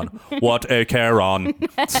 Karen. What a Karen.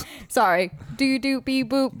 Sorry. Do beep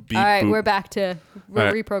boop. Beep, All right, boop. we're back to All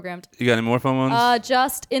right. reprogrammed. You got any more fun ones?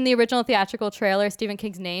 Just in the original theatrical trailer, Stephen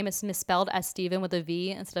King's name is misspelled as Stephen with a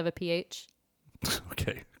V instead of a PH.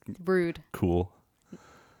 Okay, Rude. cool.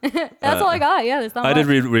 That's all I got. Yeah, there's not I much.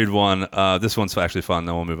 did read one. This one's actually fun.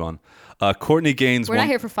 Then we'll move on. Courtney Gaines. We're not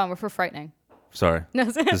here for fun. We're for frightening. Sorry. No.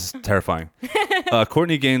 This is terrifying.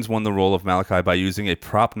 Courtney Gaines won the role of Malachi by using a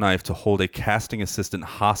prop knife to hold a casting assistant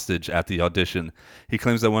hostage at the audition. He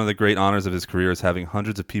claims that one of the great honors of his career is having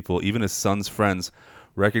hundreds of people, even his son's friends,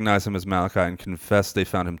 recognize him as Malachi and confess they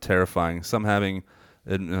found him terrifying. Some having,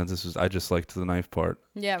 I just liked the knife part.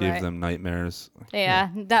 Yeah, Gave right. them nightmares. Yeah,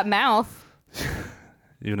 that mouth.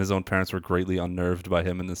 Even his own parents were greatly unnerved by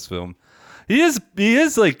him in this film. He's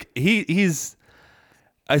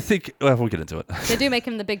I think we'll get into it. They do make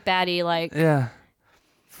him the big baddie, like, Yeah.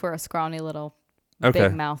 for a scrawny little Okay.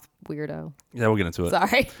 big mouth weirdo. Yeah, we'll get into it.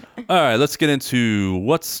 Sorry. All right, let's get into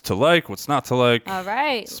what's to like, what's not to like. All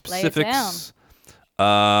right. Lay it down. Specifics.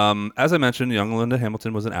 As I mentioned, young Linda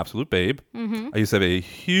Hamilton was an absolute babe. Mm-hmm. I used to have a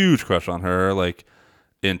huge crush on her, like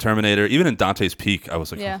in Terminator, even in Dante's Peak. I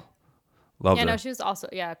was like, Yeah. oh, loved Yeah, her. no, she was also,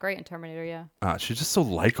 great in Terminator, yeah. She's just so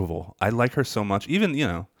likable. I like her so much. Even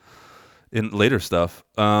in later stuff,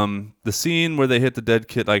 the scene where they hit the dead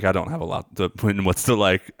kid. Like, I don't have a lot to put in what's to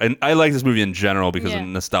like, and I like this movie in general because Yeah. of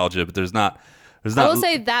nostalgia. But there's not. I will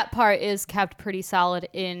say that part is kept pretty solid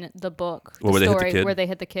in the book. The Where they hit the story kid? where they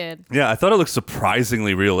hit the kid. Yeah, I thought it looked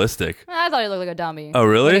surprisingly realistic. I thought he looked like a dummy. Oh,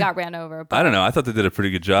 really? When he got ran over. But, I don't know. I thought they did a pretty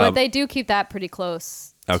good job. but they do keep that pretty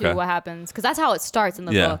close Okay. to what happens. Because that's how it starts in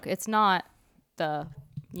the Yeah. book. It's not the,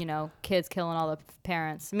 kids killing all the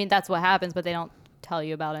parents. I mean, that's what happens, but they don't tell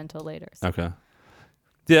you about it until later. So. Okay.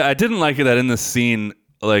 Yeah, I didn't like it that in the scene,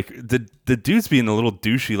 like the dude's being a little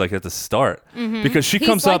douchey like at the start because she He's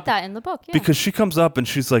comes like up that in the book, yeah. because she comes up and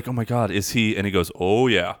she's like, "Oh my God, is he?" And he goes, "Oh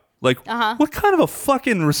yeah." Like, what kind of a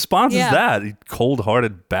fucking response Yeah. is that? You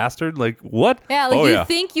cold-hearted bastard. Like, what? Yeah, like, oh, you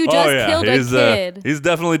think you just killed a he's, kid. He's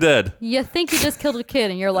definitely dead. You think you just killed a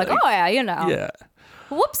kid, and you're like, oh, yeah, Yeah.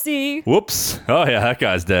 Whoopsie. Whoops. Oh yeah, that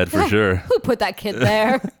guy's dead for sure. Who put that kid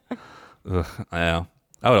there? Ugh, yeah.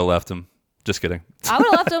 I would have left him. Just kidding. I would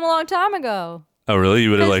have left him a long time ago. Oh really?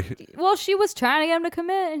 You would have like? Well, she was trying to get him to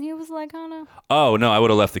commit, and he was like, oh, no. Oh no, I would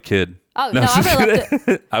have left the kid. Oh, no, I would have left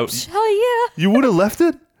it. I- Hell yeah. You would have left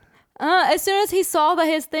it? As soon as he saw that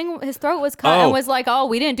his throat was cut and was like, oh,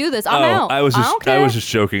 we didn't do this. I'm out. I was don't just care. I was just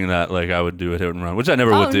joking that like I would do a hit and run, which I never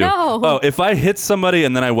would do. no. Oh, if I hit somebody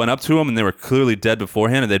and then I went up to them and they were clearly dead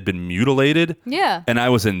beforehand and they'd been mutilated, Yeah. and I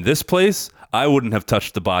was in this place, I wouldn't have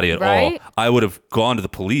touched the body at Right? all. I would have gone to the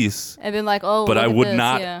police, I've been like, oh, but look I at would this.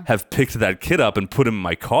 not Yeah. have picked that kid up and put him in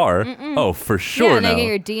my car. Oh, for sure Yeah, and no. they get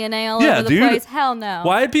your DNA all Yeah, over the dude. place. Hell no.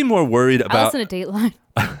 Well, I'd be more worried I about listen to Dateline.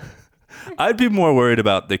 I'd be more worried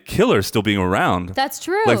about the killer still being around. That's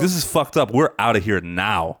true. Like, this is fucked up. We're out of here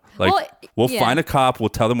now. Like, Well, we'll yeah. find a cop. We'll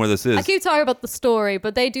tell them where this is. I keep talking about the story,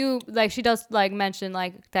 but they do, like, she does, like, mention,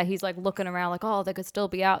 like, that he's, like, looking around, like, oh, they could still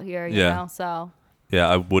be out here, you Yeah. know? So, Yeah,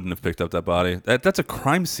 I wouldn't have picked up that body. That's a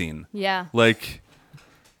crime scene. yeah. Like,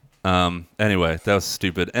 anyway, that was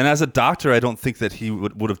stupid. And as a doctor, I don't think that he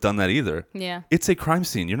would have done that either. Yeah. It's a crime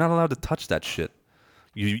scene. You're not allowed to touch that shit.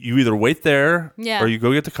 You either wait there Yeah. or you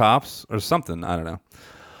go get the cops or something. I don't know.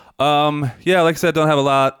 Yeah, like I said, don't have a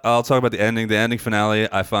lot. I'll talk about the ending. The ending finale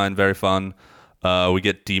I find very fun. We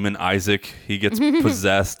get Demon Isaac. He gets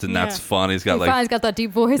possessed, and that's fun. He's got He finally got that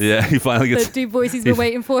deep voice. yeah, he finally gets The deep voice he's been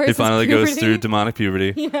waiting for. He since finally goes puberty. through demonic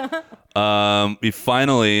puberty. Yeah. We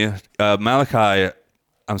finally Malachi.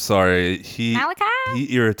 I'm sorry. Malachi?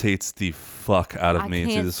 He irritates the fuck out of me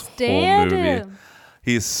through can't this whole stand movie. him.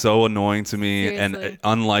 He is so annoying to me and Seriously.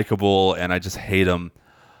 unlikable, and I just hate him.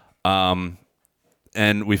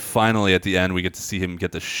 And we finally, at the end, we get to see him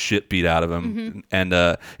get the shit beat out of him.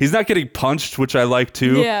 And he's not getting punched, which I like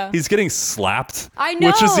too. Yeah. He's getting slapped. I know.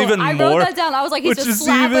 Which is even I more. wrote that down. I was like, he's which just is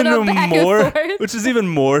slapping even him back more. and forth. Which is even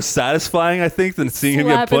more satisfying, I think, than seeing him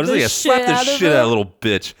get Slapping punched. the Yeah, slap shit the out of shit out of him. little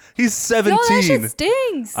bitch. He's 17. No, that shit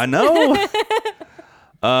stings. I know.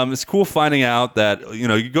 It's cool finding out that,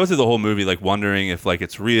 you go through the whole movie like wondering if like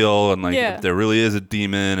it's real and like Yeah. if there really is a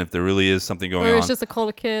demon, if there really is something going Or on. it's just a cult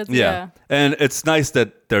of kids. Yeah. And it's nice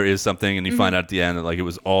that there is something and you find out at the end that like it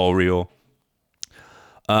was all real.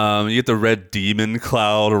 You get the red demon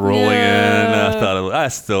cloud rolling in. Yeah.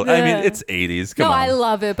 I mean, it's 80s. Come No, on. I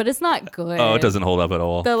love it, but it's not good. Oh, it doesn't hold up at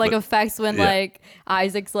all. The like But effects when yeah. like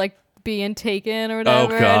Isaac's like being taken or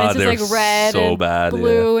whatever, God, and it's they're just like red so and bad,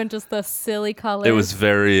 blue and just the silly colors. it was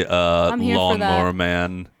very here for Lawnmower that.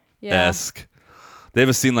 Man-esque. They have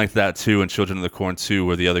a scene like that too in Children of the Corn 2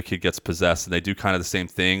 where the other kid gets possessed and they do kind of the same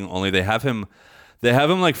thing, only they have him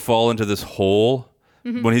like fall into this hole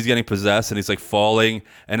Mm-hmm. when he's getting possessed and he's like falling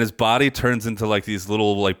and his body turns into like these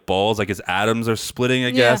little like balls, like his atoms are splitting, I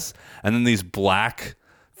guess. And then these black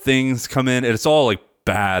things come in and it's all like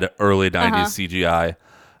bad early 90s CGI.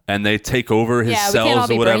 And they take over his Yeah, we can't all cells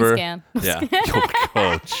be or whatever. brain scan. Yeah.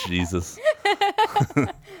 Oh, Jesus.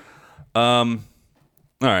 All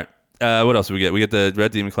right. What else do we get? We get the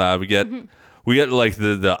Red Demon Cloud. We get like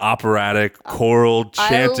the operatic choral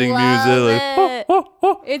chanting I love music. Like, it. "Oh, oh,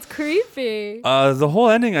 oh." It's creepy. The whole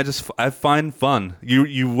ending, I find fun.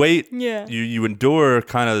 You wait. Yeah. You endure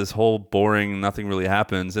kind of this whole boring, nothing really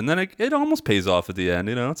happens, and then it almost pays off at the end.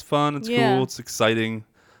 It's fun. It's Yeah. cool. It's exciting.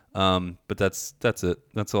 But that's it.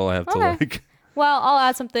 That's all I have to Okay. like. Well, I'll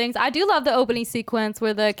add some things. I do love the opening sequence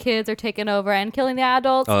where the kids are taking over and killing the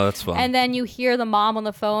adults. Oh, that's fun. And then you hear the mom on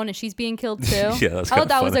the phone and she's being killed too. Yeah, that's I kinda thought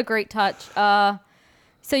that was funny. a great touch.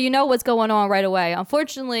 So you know what's going on right away.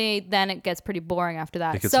 Unfortunately, then it gets pretty boring after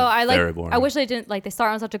that. It gets So I very boring. I wish they didn't they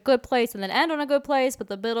start on such a good place and then end on a good place, but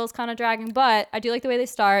the middle's kind of dragging. But I do like the way they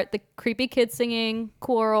start. The creepy kids singing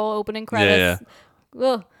choral opening credits.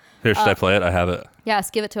 Ugh. Here, should I play it? I have it. Yes,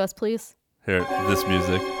 give it to us, please. Here, this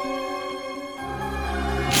music.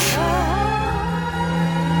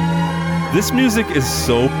 This music is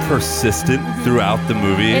so persistent throughout the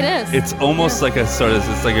movie. It is. It's almost like it's like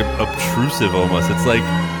obtrusive almost. It's like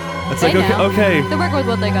They know. okay. They're working with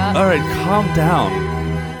what they got. All right, calm down.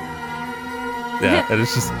 Yeah, and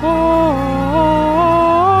it's just all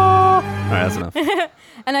right, that's enough.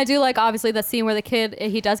 And I do like obviously that scene where the kid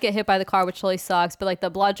he does get hit by the car, which totally sucks. But like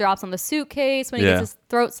the blood drops on the suitcase when he Yeah. gets his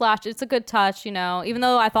throat slashed. It's a good touch, Even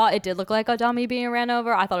though I thought it did look like a dummy being ran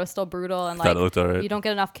over, I thought it was still brutal and Thought like it looked alright. you don't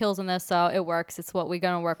get enough kills in this, so it works. It's what we're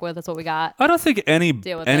gonna work with. It's what we got. I don't think any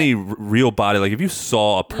Deal with real body, like if you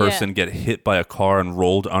saw a person Yeah. get hit by a car and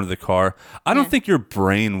rolled under the car, I don't think your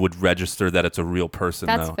brain would register that it's a real person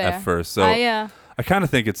That's though fair. at first. So I kind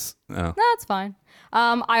of think it's No, that's fine.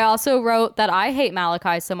 I also wrote that I hate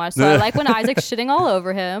Malachi so much, so I like when Isaac's shitting all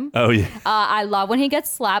over him. oh yeah. I love when he gets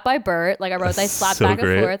slapped by Bert. Like I wrote, they slap so back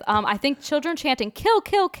great. and forth. I think children chanting "kill,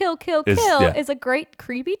 kill, kill, kill, Is- kill" yeah. is a great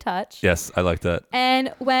creepy touch. Yes, I like that.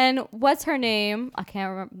 And when what's her name? I can't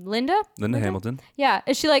remember. Linda. Linda Hamilton. Yeah,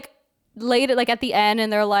 is she like laid it like at the end,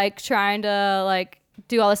 and they're like trying to like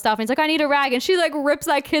do all this stuff, and he's like, "I need a rag," and she like rips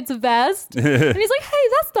that kid's vest, and he's like, "Hey,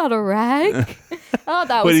 that's not a rag." Oh,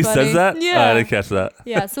 that was Wait, he funny. says that? Yeah. I didn't catch that.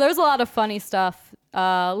 Yeah, so there's a lot of funny stuff,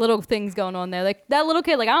 little things going on there. Like that little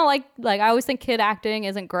kid, like I don't like I always think kid acting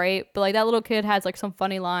isn't great, but like that little kid has like some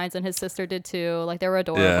funny lines, and his sister did too. Like they were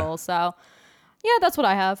adorable. So yeah, that's what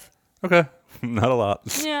I have. Okay, not a lot.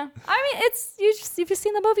 Yeah, I mean it's if you've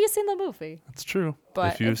seen the movie, you've seen the movie. That's true.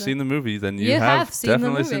 But if you've it's a- seen the movie, then You have seen the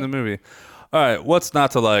definitely seen the movie. movie. All right, what's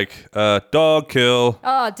not to like? Dog kill.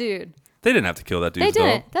 Oh, dude. They didn't have to kill that dude's They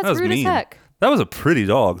didn't. dog. That's that was rude as mean. heck. That was a pretty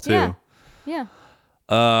dog too. Yeah. Yeah.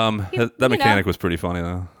 That you mechanic know. was pretty funny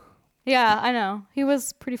though. Yeah, I know. He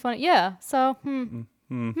was pretty funny. Yeah. So,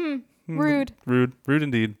 rude. Rude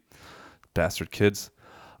indeed. Bastard kids.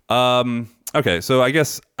 Okay, so I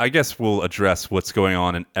guess we'll address what's going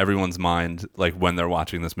on in everyone's mind, like when they're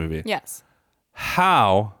watching this movie. Yes.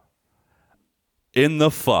 How in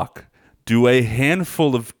the fuck do a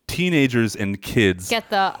handful of teenagers and kids Get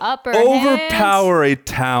the upper overpower a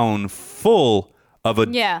town full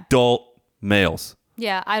of Yeah. adult males.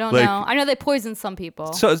 Yeah, I don't Like- know. I know they poisoned some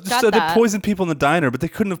people. So they that. poisoned people in the diner, but they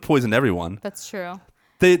couldn't have poisoned everyone. That's true.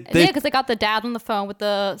 They Yeah, because they got the dad on the phone with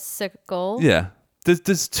the sickle. yeah.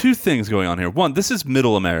 There's two things going on here. One, this is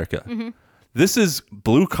middle America. This is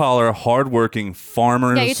blue collar, hardworking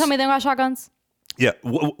farmers. Yeah, you told me they got shotguns. Yeah,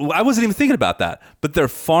 I wasn't even thinking about that. But they're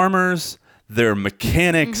farmers, they're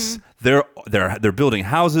mechanics, they're building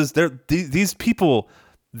houses. These people,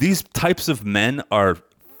 these types of men are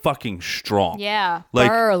fucking strong. Yeah,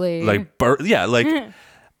 like burly.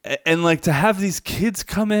 and like to have these kids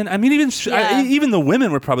come in. I mean, Yeah. even the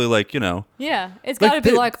women were probably like, you know, Yeah, it's Like, got to be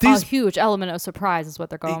the- like these- a huge element of surprise is what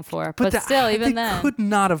they're going for. But still, they even then, could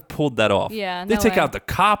not have pulled that off. Yeah, they no take way. out the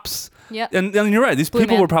cops. Yep. And you're right. These Blue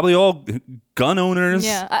people man. were probably all gun owners.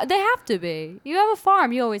 yeah, they have to be. You have a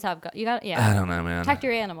farm, you always have. You got I yeah. don't know, man. Protect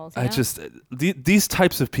your animals. You I know? just these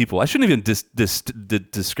types of people. I shouldn't even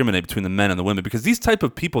discriminate between the men and the women because these type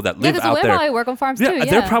of people that yeah, live because the out women there, probably work on farms too. Yeah,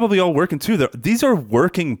 they're probably all working too. These are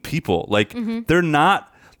working people. Like they're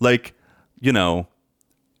not like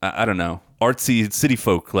I don't know, artsy city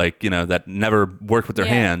folk like that never work with their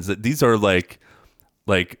Yeah. hands. These are like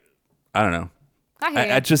I don't know. I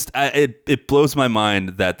hear you. It blows my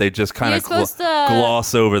mind that they just kind You're of supposed to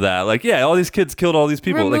gloss over that. Like, yeah, all these kids killed all these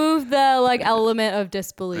people. Like, Remove the element of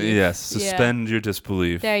disbelief. yes, Yeah. suspend your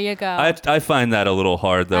disbelief. There you go. I find that a little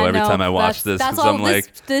hard though every know, time I watch this that's because all I'm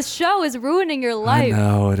like, this show is ruining your I life.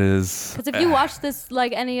 know it is. Because if you watch this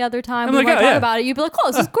like any other time I'm we like, might oh, talk yeah. about it, you'd be like,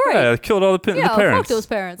 "Oh, this is great." Yeah, I killed all the Yeah, fuck parents. those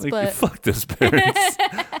parents, Like, but- fuck those parents.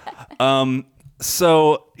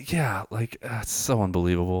 So yeah, like it's so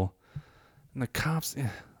unbelievable. And the cops, yeah.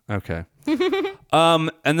 Okay.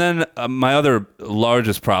 And then my other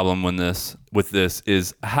largest problem with this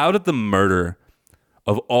is how did the murder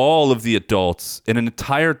of all of the adults in an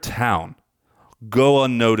entire town go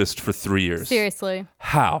unnoticed for 3 years? Seriously.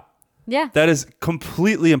 How? Yeah. That is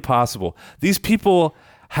completely impossible. These people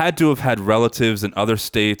had to have had relatives in other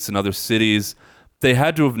states and other cities. They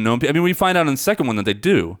had to have known. I mean, we find out in the second one that they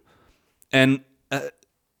do. And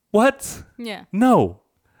what? Yeah. No.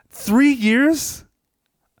 3 years?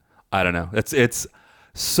 I don't know. It's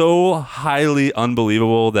so highly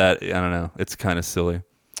unbelievable that I don't know. It's kind of silly.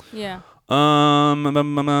 Yeah.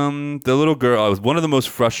 The little girl. It was one of the most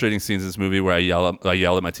frustrating scenes in this movie where I yell at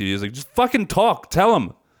my TV. It's like, just fucking talk. Tell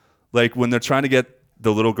them. Like when they're trying to get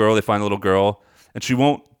the little girl, they find a little girl, and she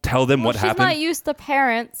won't tell them what she's happened. not used to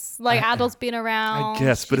parents, like adults being around.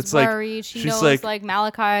 guess, but She's it's like- worried. She she's knows like-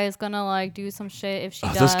 Malachi is gonna like do some shit if she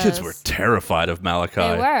does. Those kids were terrified of Malachi.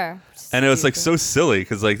 They were. And it was like so silly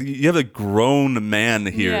because like you have a grown man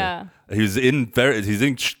here. Yeah. He's in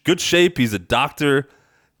good shape. He's a doctor.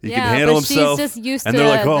 He can handle but himself. She's just used and to they're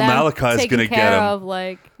like, "Oh, them Malachi's taking gonna get care him." of,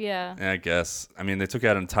 like, yeah. I guess. I mean, they took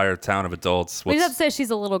out an entire town of adults. We just have to say she's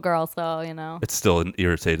a little girl, so you know. It still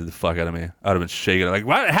irritated the fuck out of me. I would have been shaking. Like,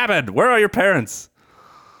 what happened? Where are your parents?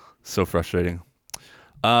 So frustrating.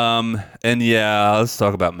 And yeah, let's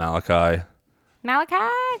talk about Malachi. Malachi.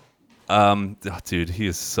 Oh, dude, he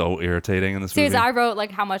is so irritating in this Seriously, movie. I wrote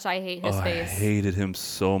like how much I hate his I face. hated him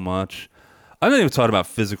so much. I'm not even talking about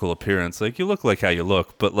physical appearance. Like, you look like how you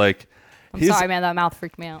look, but like, I'm sorry, man. That mouth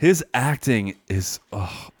freaked me out. his acting is.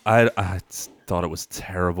 I thought it was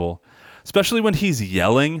terrible. Especially when he's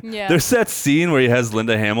yelling. Yeah. There's that scene where he has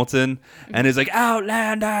Linda Hamilton and he's like,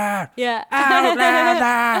 "Outlander, Yeah.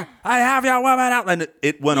 Outlander, I have your woman out." And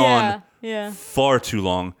it went on Yeah. far too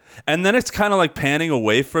long. And then it's kind of like panning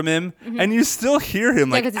away from him, and you still hear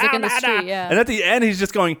him like, 'cause he's, like, in the "Outlander." street, yeah. And at the end, he's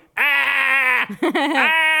just going, "Ah,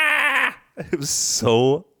 ah." It was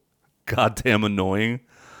so goddamn annoying.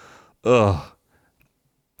 Ugh.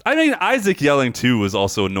 I mean, Isaac yelling too was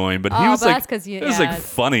also annoying, but he was but like, that's 'cause it was like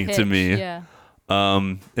funny to pitch, me. Yeah.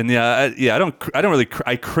 And I don't really,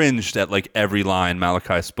 I cringed at like every line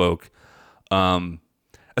Malachi spoke.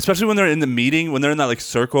 Especially when they're in the meeting, when they're in that like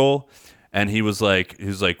circle, and he was like,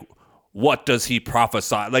 what does he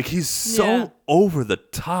prophesy? Like, he's so Yeah. over the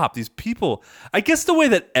top. These people, I guess the way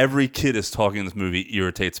that every kid is talking in this movie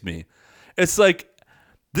irritates me. It's like,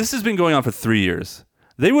 this has been going on for 3 years.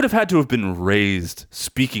 They would have had to have been raised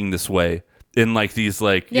speaking this way in like these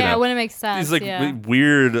like, you know, It wouldn't make sense. these like yeah.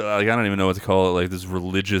 weird, like, I don't even know what to call it, like this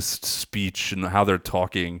religious speech and how they're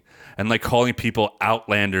talking and like calling people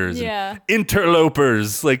outlanders Yeah. and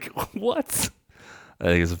interlopers. Like, what? I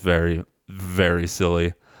think it's very, very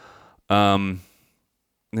silly.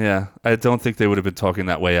 Yeah, I don't think they would have been talking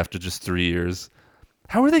that way after just 3 years.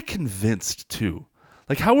 How are they convinced too?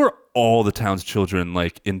 Like, how were all the town's children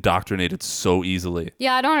like indoctrinated so easily?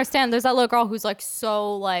 Yeah, I don't understand. There's that little girl who's like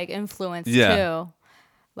so like influenced too,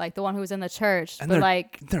 like the one who was in the church. And but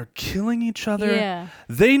like they're killing each other. Yeah.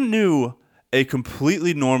 They knew a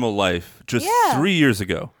completely normal life just 3 years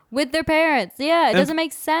ago. with their parents. Yeah, it doesn't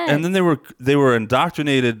make sense. And then they were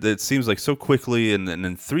indoctrinated. It seems like so quickly, and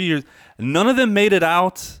in 3 years, none of them made it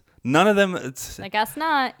out. None of them. I guess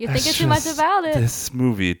not. You're thinking too much about it. This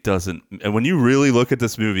movie doesn't. And when you really look at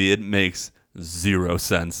this movie, it makes zero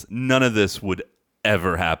sense. None of this would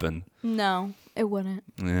ever happen. No, it wouldn't.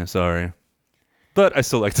 Yeah, sorry. But I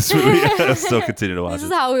still like this movie. I still continue to watch This it.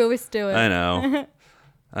 is how we always do it. I know.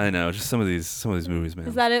 I know. Just some of these movies, man.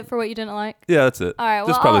 Is that it for what you didn't like? Yeah, that's it. All right, There's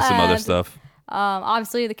well, probably I'll some other add- stuff.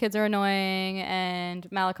 Obviously, the kids are annoying, and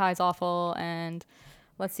Malachi's awful, and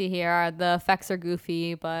let's see here, the effects are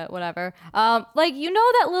goofy, but whatever. Like, you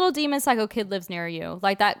know that little demon psycho kid lives near you,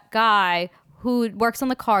 like that guy who works on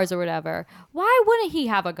the cars or whatever. Why wouldn't he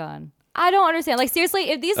have a gun? I don't understand. Like,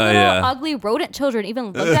 seriously, if these little ugly rodent children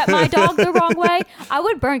even looked at my dog the wrong way, I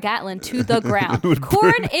would burn Gatlin to the ground.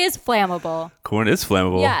 Corn is flammable. Corn is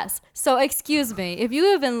flammable. Yes. So excuse me, if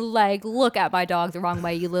you even like look at my dog the wrong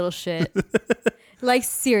way, you little shit. Like,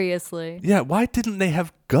 seriously. Yeah, why didn't they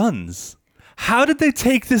have guns? How did they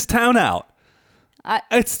take this town out?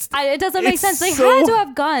 It doesn't make it's sense. They so- had to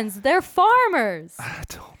have guns. They're farmers. I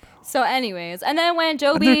don't know. So anyways, and then when And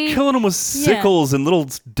Joby... they're killing them with sickles and little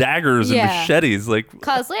daggers and Yeah. machetes. Like,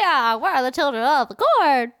 Because, yeah, we're the children of the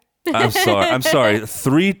corn. I'm sorry.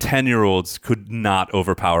 3 10-year-olds could not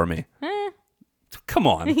overpower me. Come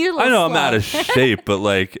on. You're a I little know I'm out of slow. shape, but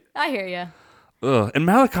like, I hear you. ugh. And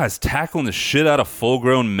Malachi's tackling the shit out of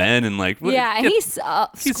full-grown men and like, Yeah, and he's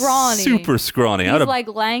scrawny. super scrawny. He's I'd have- like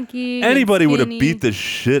lanky. anybody would have skinny. beat the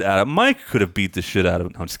shit out of Mike. Could have beat the shit out of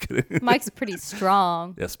him. No, I'm just kidding. Mike's pretty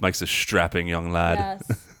strong. Yes, Mike's a strapping young lad.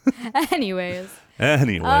 Yes. Anyways.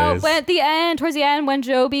 Anyways, When at the end, towards the end, when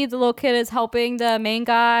Joby, the little kid, is helping the main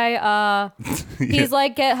guy, he's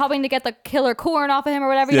like helping to get the killer corn off of him or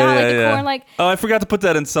whatever. You know, how, like the corn, like. Oh, I forgot to put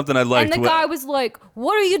that in something I liked. And the guy was like,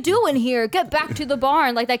 "What are you doing here? Get back to the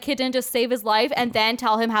barn!" Like that kid didn't just save his life and then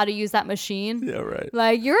tell him how to use that machine. Yeah, right.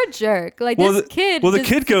 Like, you're a jerk. Like this kid. Well, the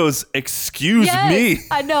just- kid goes, "Excuse Yes, me."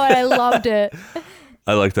 I know, and I loved it.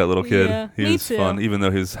 I like that little kid. Yeah, He me was too. fun, even though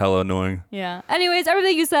he was hella annoying. Yeah. Anyways,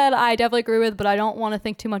 everything you said, I definitely agree with, but I don't want to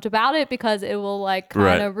think too much about it because it will like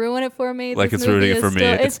kind of ruin it for me. Like This it's movie ruining it is for me.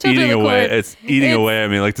 still- It's Children eating of the away. Corn. It's eating away. I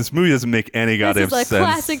mean, like this movie doesn't make any goddamn This is a sense.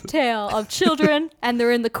 classic tale of children, and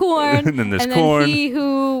they're in the corn, And then there's and corn. then he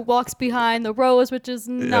who walks behind the rows, which is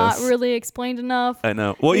not Yes. really explained enough. I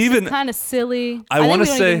know. Well, even kind of silly. I think wanna we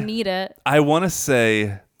don't say- even need it. I want to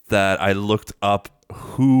say that I looked up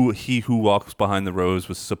who he who walks behind the rose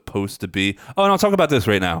was supposed to be. Oh, and I'll talk about this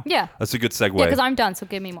right now. Yeah. That's a good segue. Yeah, because I'm done. So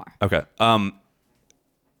give me more. Okay.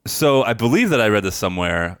 So I believe that I read this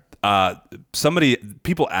somewhere.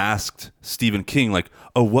 People asked Stephen King, like,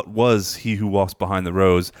 "Oh, what was He Who Walks Behind the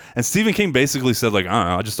Rose?" And Stephen King basically said, like, "I don't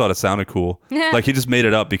know. I just thought it sounded cool." Like he just made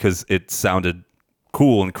it up because it sounded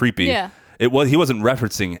cool and creepy. Yeah. He wasn't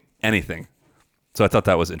referencing anything. So I thought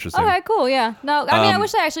that was interesting. Okay, cool. Yeah. No, I mean, I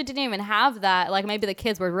wish they actually didn't even have that. Like, maybe the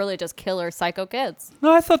kids were really just killer psycho kids.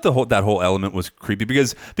 No, I thought that whole element was creepy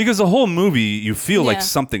because the whole movie you feel like Yeah.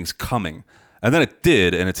 something's coming, and then it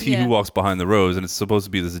did, and it's He Yeah. Who Walks Behind the Rose, and it's supposed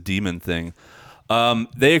to be this demon thing.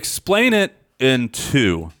 They explain it in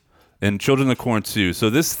Children of the Corn 2. So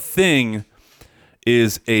this thing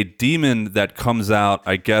is a demon that comes out,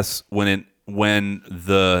 I guess, when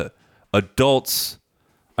the adults.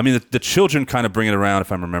 I mean, the children kind of bring it around,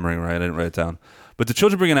 if I'm remembering right. I didn't write it down. But the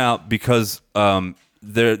children bring it out because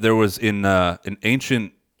there was in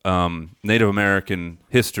ancient Native American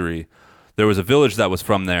history, there was a village that was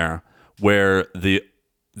from there where the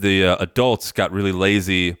adults got really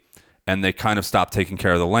lazy and they kind of stopped taking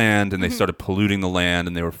care of the land and they started polluting the land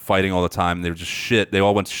and they were fighting all the time. And they were just shit. They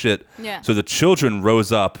all went to shit. Yeah. So the children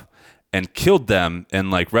rose up and killed them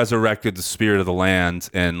and like resurrected the spirit of the land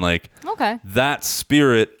and like Okay. that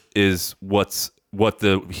spirit is what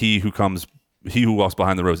the he who walks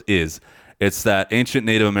behind the rose is. It's that ancient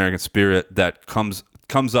Native American spirit that comes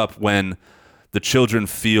up when the children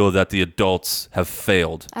feel that the adults have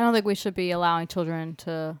failed. I don't think we should be allowing children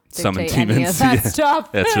to Summon dictate any demons. of that Yeah.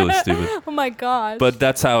 stuff. That's really stupid. Oh my gosh. But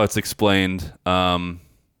that's how it's explained.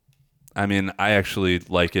 I mean, I actually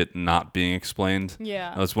like it not being explained.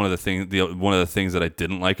 Yeah. That's one of the things that I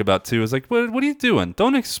didn't like about 2 is like, what are you doing?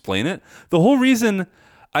 Don't explain it. The whole reason,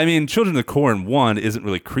 I mean, Children of the Corn 1 isn't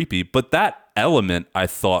really creepy, but that element I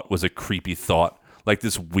thought was a creepy thought. Like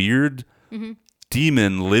this weird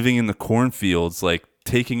demon living in the cornfields, like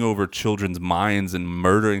taking over children's minds and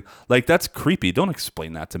murdering. Like, that's creepy. Don't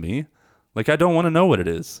explain that to me. Like, I don't want to know what it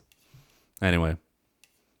is. Anyway,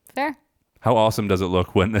 Fair. how awesome does it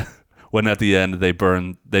look when when at the end they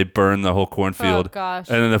burn the whole cornfield, Oh, gosh.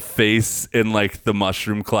 and then the face in like the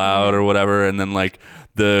mushroom cloud or whatever, and then like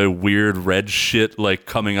the weird red shit like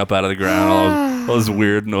coming up out of the ground, all those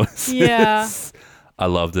weird noises. Yeah. I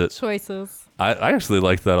loved it. Choices. I actually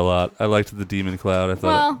liked that a lot. I liked the demon cloud. I thought,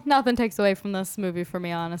 Well, nothing takes away from this movie for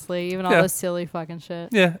me, honestly. Even all Yeah. this silly fucking shit.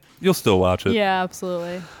 yeah, you'll still watch it. Yeah,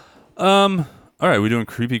 absolutely. All right, we doing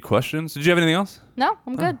creepy questions. Did you have anything else? No,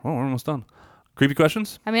 I'm good. Oh, we're almost done. Creepy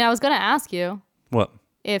questions? I mean, I was going to ask you What?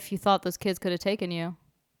 if you thought those kids could have taken you.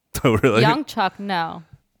 Oh, really? Young Chuck, no.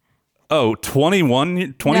 Oh,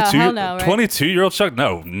 21, 22, hell no, right? 22-year-old Chuck?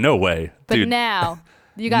 No way. But Dude, now,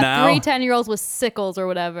 you got Now? 3 10-year-olds with sickles or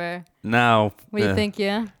whatever. now. What do you think,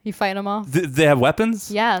 yeah? You fighting them off? They have weapons?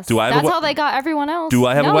 Yes. Do I have That's a we- how they got everyone else. Do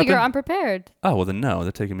I have a no, weapon? you're unprepared. Oh, well, then no.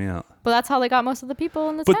 They're taking me out. But that's how they got most of the people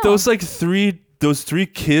in this But town. those three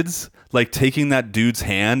kids, like taking that dude's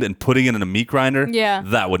hand and putting it in a meat grinder, Yeah.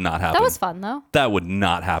 that would not happen. That was fun, though. That would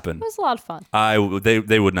not happen. It was a lot of fun.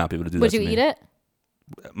 They would not be able to do Would that you to me. eat it?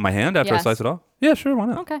 My hand after I Yes. slice it off? Yeah, sure. Why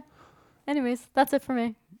not? Okay. Anyways, that's it for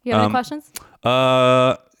me. You have any questions?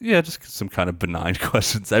 Yeah, just some kind of benign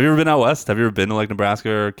questions. Have you ever been out west? Have you ever been to like Nebraska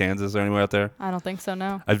or Kansas or anywhere out there? I don't think so,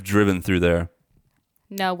 no. I've driven through there.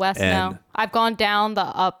 No, west, And- no. I've gone down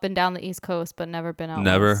up and down the East Coast, but never been out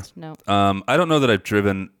Never? west. No. I don't know that I've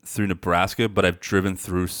driven through Nebraska, but I've driven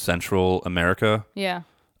through Central America Yeah.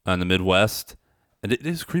 and the Midwest, and it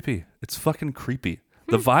is creepy. It's fucking creepy.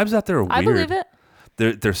 The vibes out there are weird. I believe it.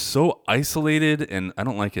 They're so isolated, and I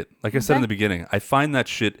don't like it. Like I said in Okay. the beginning, I find that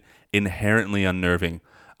shit inherently unnerving.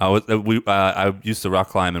 I used to rock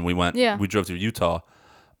climb, and Yeah. we drove to Utah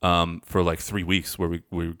for like 3 weeks where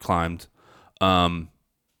we climbed.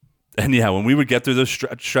 And yeah, when we would get through those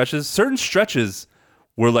stretches, certain stretches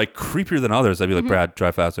were like creepier than others. I'd be Mm-hmm. like, Brad,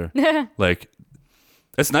 drive faster. Like,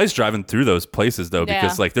 it's nice driving through those places though,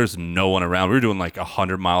 because Yeah. like there's no one around. We were doing like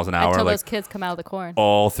 100 miles an hour, Until like those kids come out of the corn.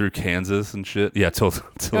 all through Kansas and shit. Yeah, till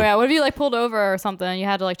Oh, yeah. What if you like pulled over or something and you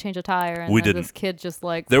had to like change a tire and We then didn't. this kid just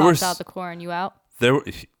like There pops were out the corn, you out? there were,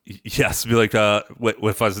 yes, be like, what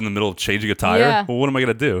if I was in the middle of changing a tire? Yeah. Well, what am I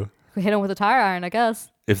gonna do? We hit him with a tire iron, I guess.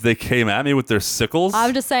 If they came at me with their sickles,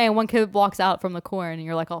 I'm just saying, one kid walks out from the corn and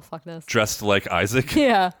you're like, oh, fuck this. dressed like Isaac,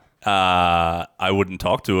 Yeah. I wouldn't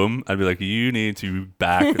talk to him. I'd be like, you need to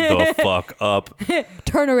back the fuck up.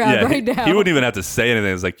 Turn around Yeah, right now. he wouldn't even have to say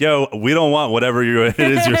anything. It's like, yo, we don't want whatever it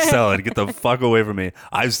is you're selling. Get the fuck away from me.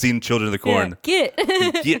 I've seen Children of the Corn. Get.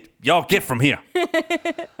 Get from here.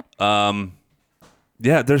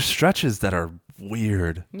 Yeah, there's stretches that are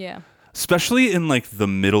weird, Yeah. especially in like the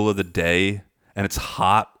middle of the day and it's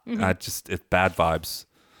hot. It's bad vibes.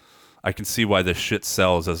 I can see why this shit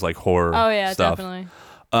sells as like horror. Oh, yeah, stuff. definitely.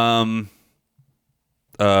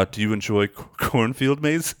 Do you enjoy cornfield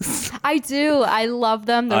mazes? I do. I love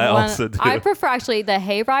them. They're I also do. I prefer actually the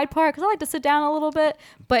hayride part because I like to sit down a little bit.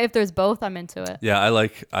 But if there's both, I'm into it. Yeah, I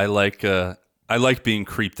like being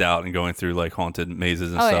creeped out and going through like haunted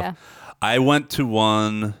mazes and Oh, stuff. yeah. I went to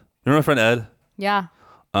one. Remember my friend Ed? Yeah.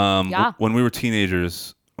 Yeah. Yeah. When we were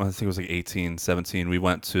teenagers, I think it was like 18, 17, we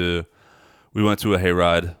went to a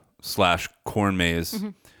hayride / corn maze, Mm-hmm.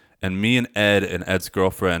 and me and Ed and Ed's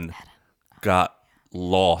girlfriend got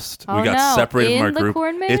lost. Oh, we got no. separated from In our the group.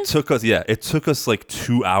 corn maze? It took us like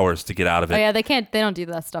 2 hours to get out of it. Oh, yeah. They don't do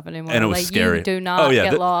that stuff anymore. And it was like, scary. You do not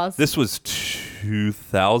get lost. This was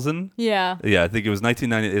 2000. yeah. Yeah, I think it was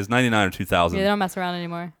 1990. It was 99 or 2000. Yeah, they don't mess around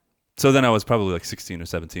anymore. So then I was probably like 16 or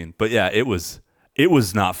 17. But yeah, it was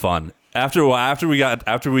not fun. After a while,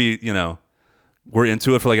 after we were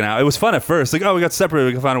into it for like an hour. It was fun at first. Like, oh, we got separated.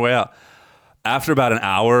 We can find a way out. After about an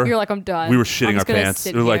hour, You're like, I'm done. we were I'm shitting our just gonna pants.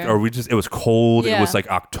 sit We were like, here. are we just? It was cold. It Yeah. was like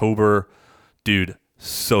October, dude.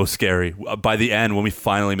 So scary. By the end, when we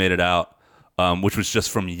finally made it out, which was just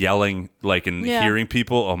from yelling, like and Yeah. hearing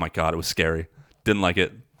people. Oh my god, it was scary. Didn't like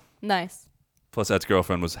it. Nice. Plus, Ed's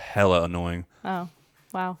girlfriend was hella annoying. Oh,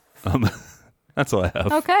 wow. That's all I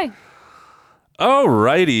have. Okay.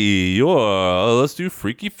 Alrighty, let's do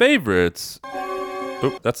freaky favorites.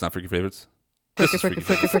 Oh, that's not freaky favorites. This is freaky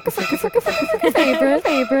favorites. Favorite.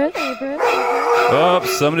 Oh,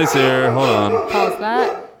 somebody's here. Hold on. Pause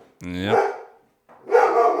that. Yep.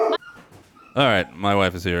 All right, my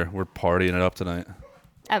wife is here. We're partying it up tonight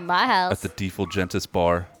At my house. at the De Fulgentus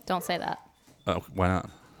bar. Don't say that. Oh, why not?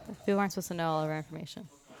 We weren't supposed to know all of our information.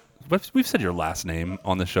 We've said your last name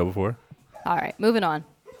on this show before. All right, moving on.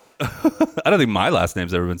 I don't think my last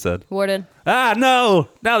name's ever been said. Warden. Ah, no!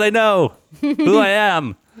 Now they know who I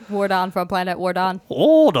am. Wardon from Planet Wardon.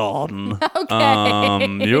 Hold on.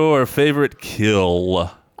 Okay. Your favorite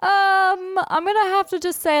kill. I'm gonna have to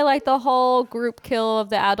just say like the whole group kill of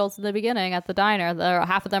the adults in the beginning at the diner.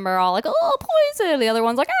 Half of them are all like, "Oh, poison!" The other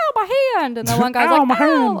one's like, "Oh, my hand!" And the one guy's like,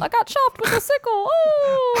 "Oh, I got chopped with a sickle."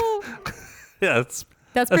 Oh. Yeah,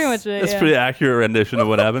 That's pretty much it. That's yeah. pretty accurate rendition of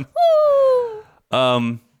what happened. Ooh.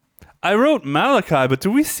 I wrote Malachi, but do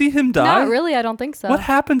we see him die? Not really. I don't think so. What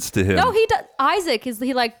happens to him? No, he does. Isaac is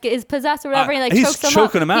is possessed or whatever. And he like he's chokes him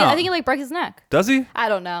choking up. him out. Yeah, I think he like breaks his neck. Does he? I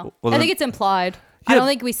don't know. Well, I then- think it's implied. Yeah. I don't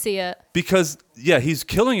think we see it. Because he's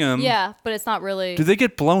killing him. Yeah, but it's not really. Do they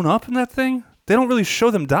get blown up in that thing? They don't really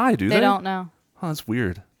show them die, do they? They don't know. Oh, that's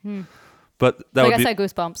weird. But that Like would I be. said,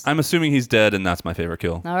 goosebumps. I'm assuming he's dead, and that's my favorite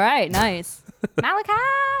kill. All right, nice. Malachi.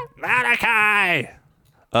 Malachi.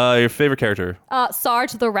 Your favorite character?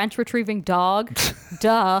 Sarge, the wrench retrieving dog.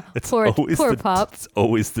 Duh. Poor pup. It's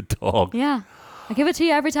always the dog. Yeah, I give it to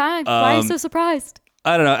you every time. Why are you so surprised?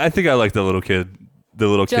 I don't know. I think I like the little kid. The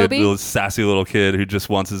little kid, Joby? the little sassy little kid who just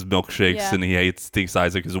wants his milkshakes Yeah. and he thinks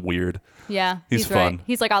Isaac is weird. Yeah, He's right. fun.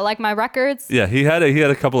 He's like, I like my records. Yeah, he had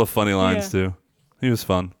a couple of funny lines Yeah. too. He was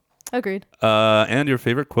fun. Agreed. And your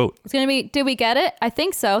favorite quote? It's gonna be, did we get it? I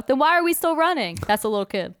think so. Then why are we still running? That's a little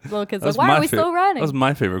kid. Little kid's That was like, why my are we still running? That was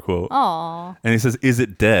my favorite quote. Aw. And he says, "Is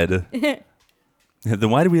it dead?" Yeah, then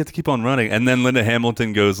why do we have to keep on running? And then Linda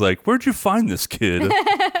Hamilton goes like, "Where'd you find this kid?"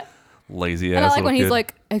 Lazy And I ass like little when kid. he's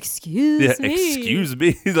like, excuse "Yeah, me. excuse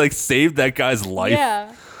me." He like saved that guy's life.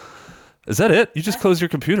 Yeah. Is that it? You just closed your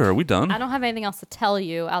computer. Are we done? I don't have anything else to tell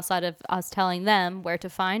you outside of us telling them where to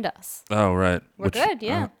find us. Oh, right. We're good,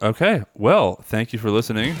 yeah. Okay. Well, thank you for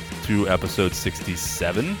listening to episode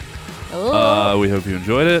 67. Ooh. We hope you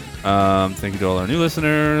enjoyed it. Thank you to all our new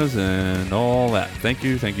listeners and all that. Thank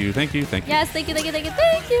you. Yes, thank you.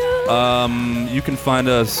 You can find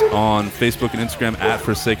us on Facebook and Instagram at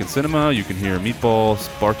Forsaken Cinema. You can hear Meatball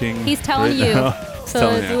barking. He's telling right you now. He's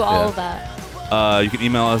telling to you, do all yeah. of that. You can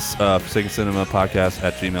email us,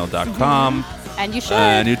 forsakencinemapodcast@gmail.com. And you should.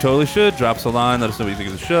 And you totally should. Drop us a line. Let us know what you think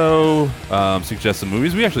of the show. Suggest some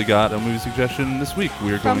movies. We actually got a movie suggestion this week.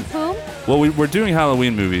 We are From going. whom? Well, we're doing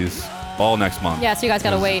Halloween movies all next month. Yeah, so you guys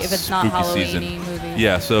gotta It's wait if it's not spooky Halloween-y season. movies.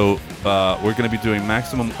 Yeah, so we're going to be doing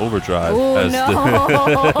Maximum Overdrive. Oh, as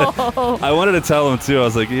no. I wanted to tell him, too. I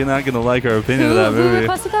was like, you're not going to like our opinion of that Who movie.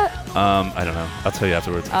 requested that? I don't know. I'll tell you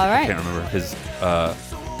afterwards. All I right. can't remember his...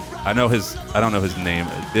 I don't know his name.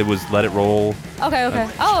 It was Let It Roll. Okay.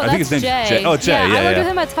 Oh, I think his that's name's Jay. Jay. Oh, Jay, I yeah, worked yeah. with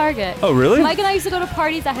him at Target. Oh, really? Mike and I used to go to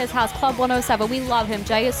parties at his house, Club 107. We love him.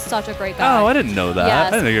 Jay is such a great guy. Oh, I didn't know that. Yes.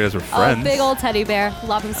 I didn't know you guys were friends. Oh, big old teddy bear.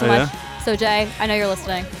 Love him so Oh, much. yeah? So Jay, I know you're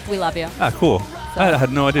listening. We love you. Ah, cool. I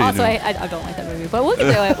had no idea. Also, you knew. I don't like that movie, but we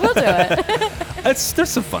can do it. We'll do it. There's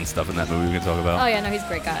some fun stuff in that movie we can talk about. Oh yeah, no, he's a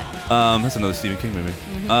great guy. That's another Stephen King movie.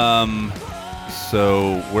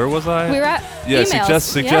 So where was I? We were at Yeah, emails.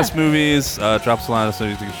 suggest movies. Drop us a line of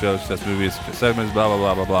something you think of the show. Suggest movies. Suggest segments. Blah blah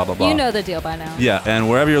blah blah blah blah blah. You know the deal by now. Yeah, and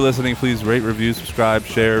wherever you're listening, please rate, review, subscribe,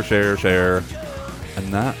 share,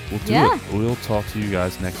 and that will do Yeah. it. We'll talk to you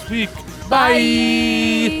guys next week.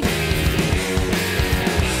 Bye.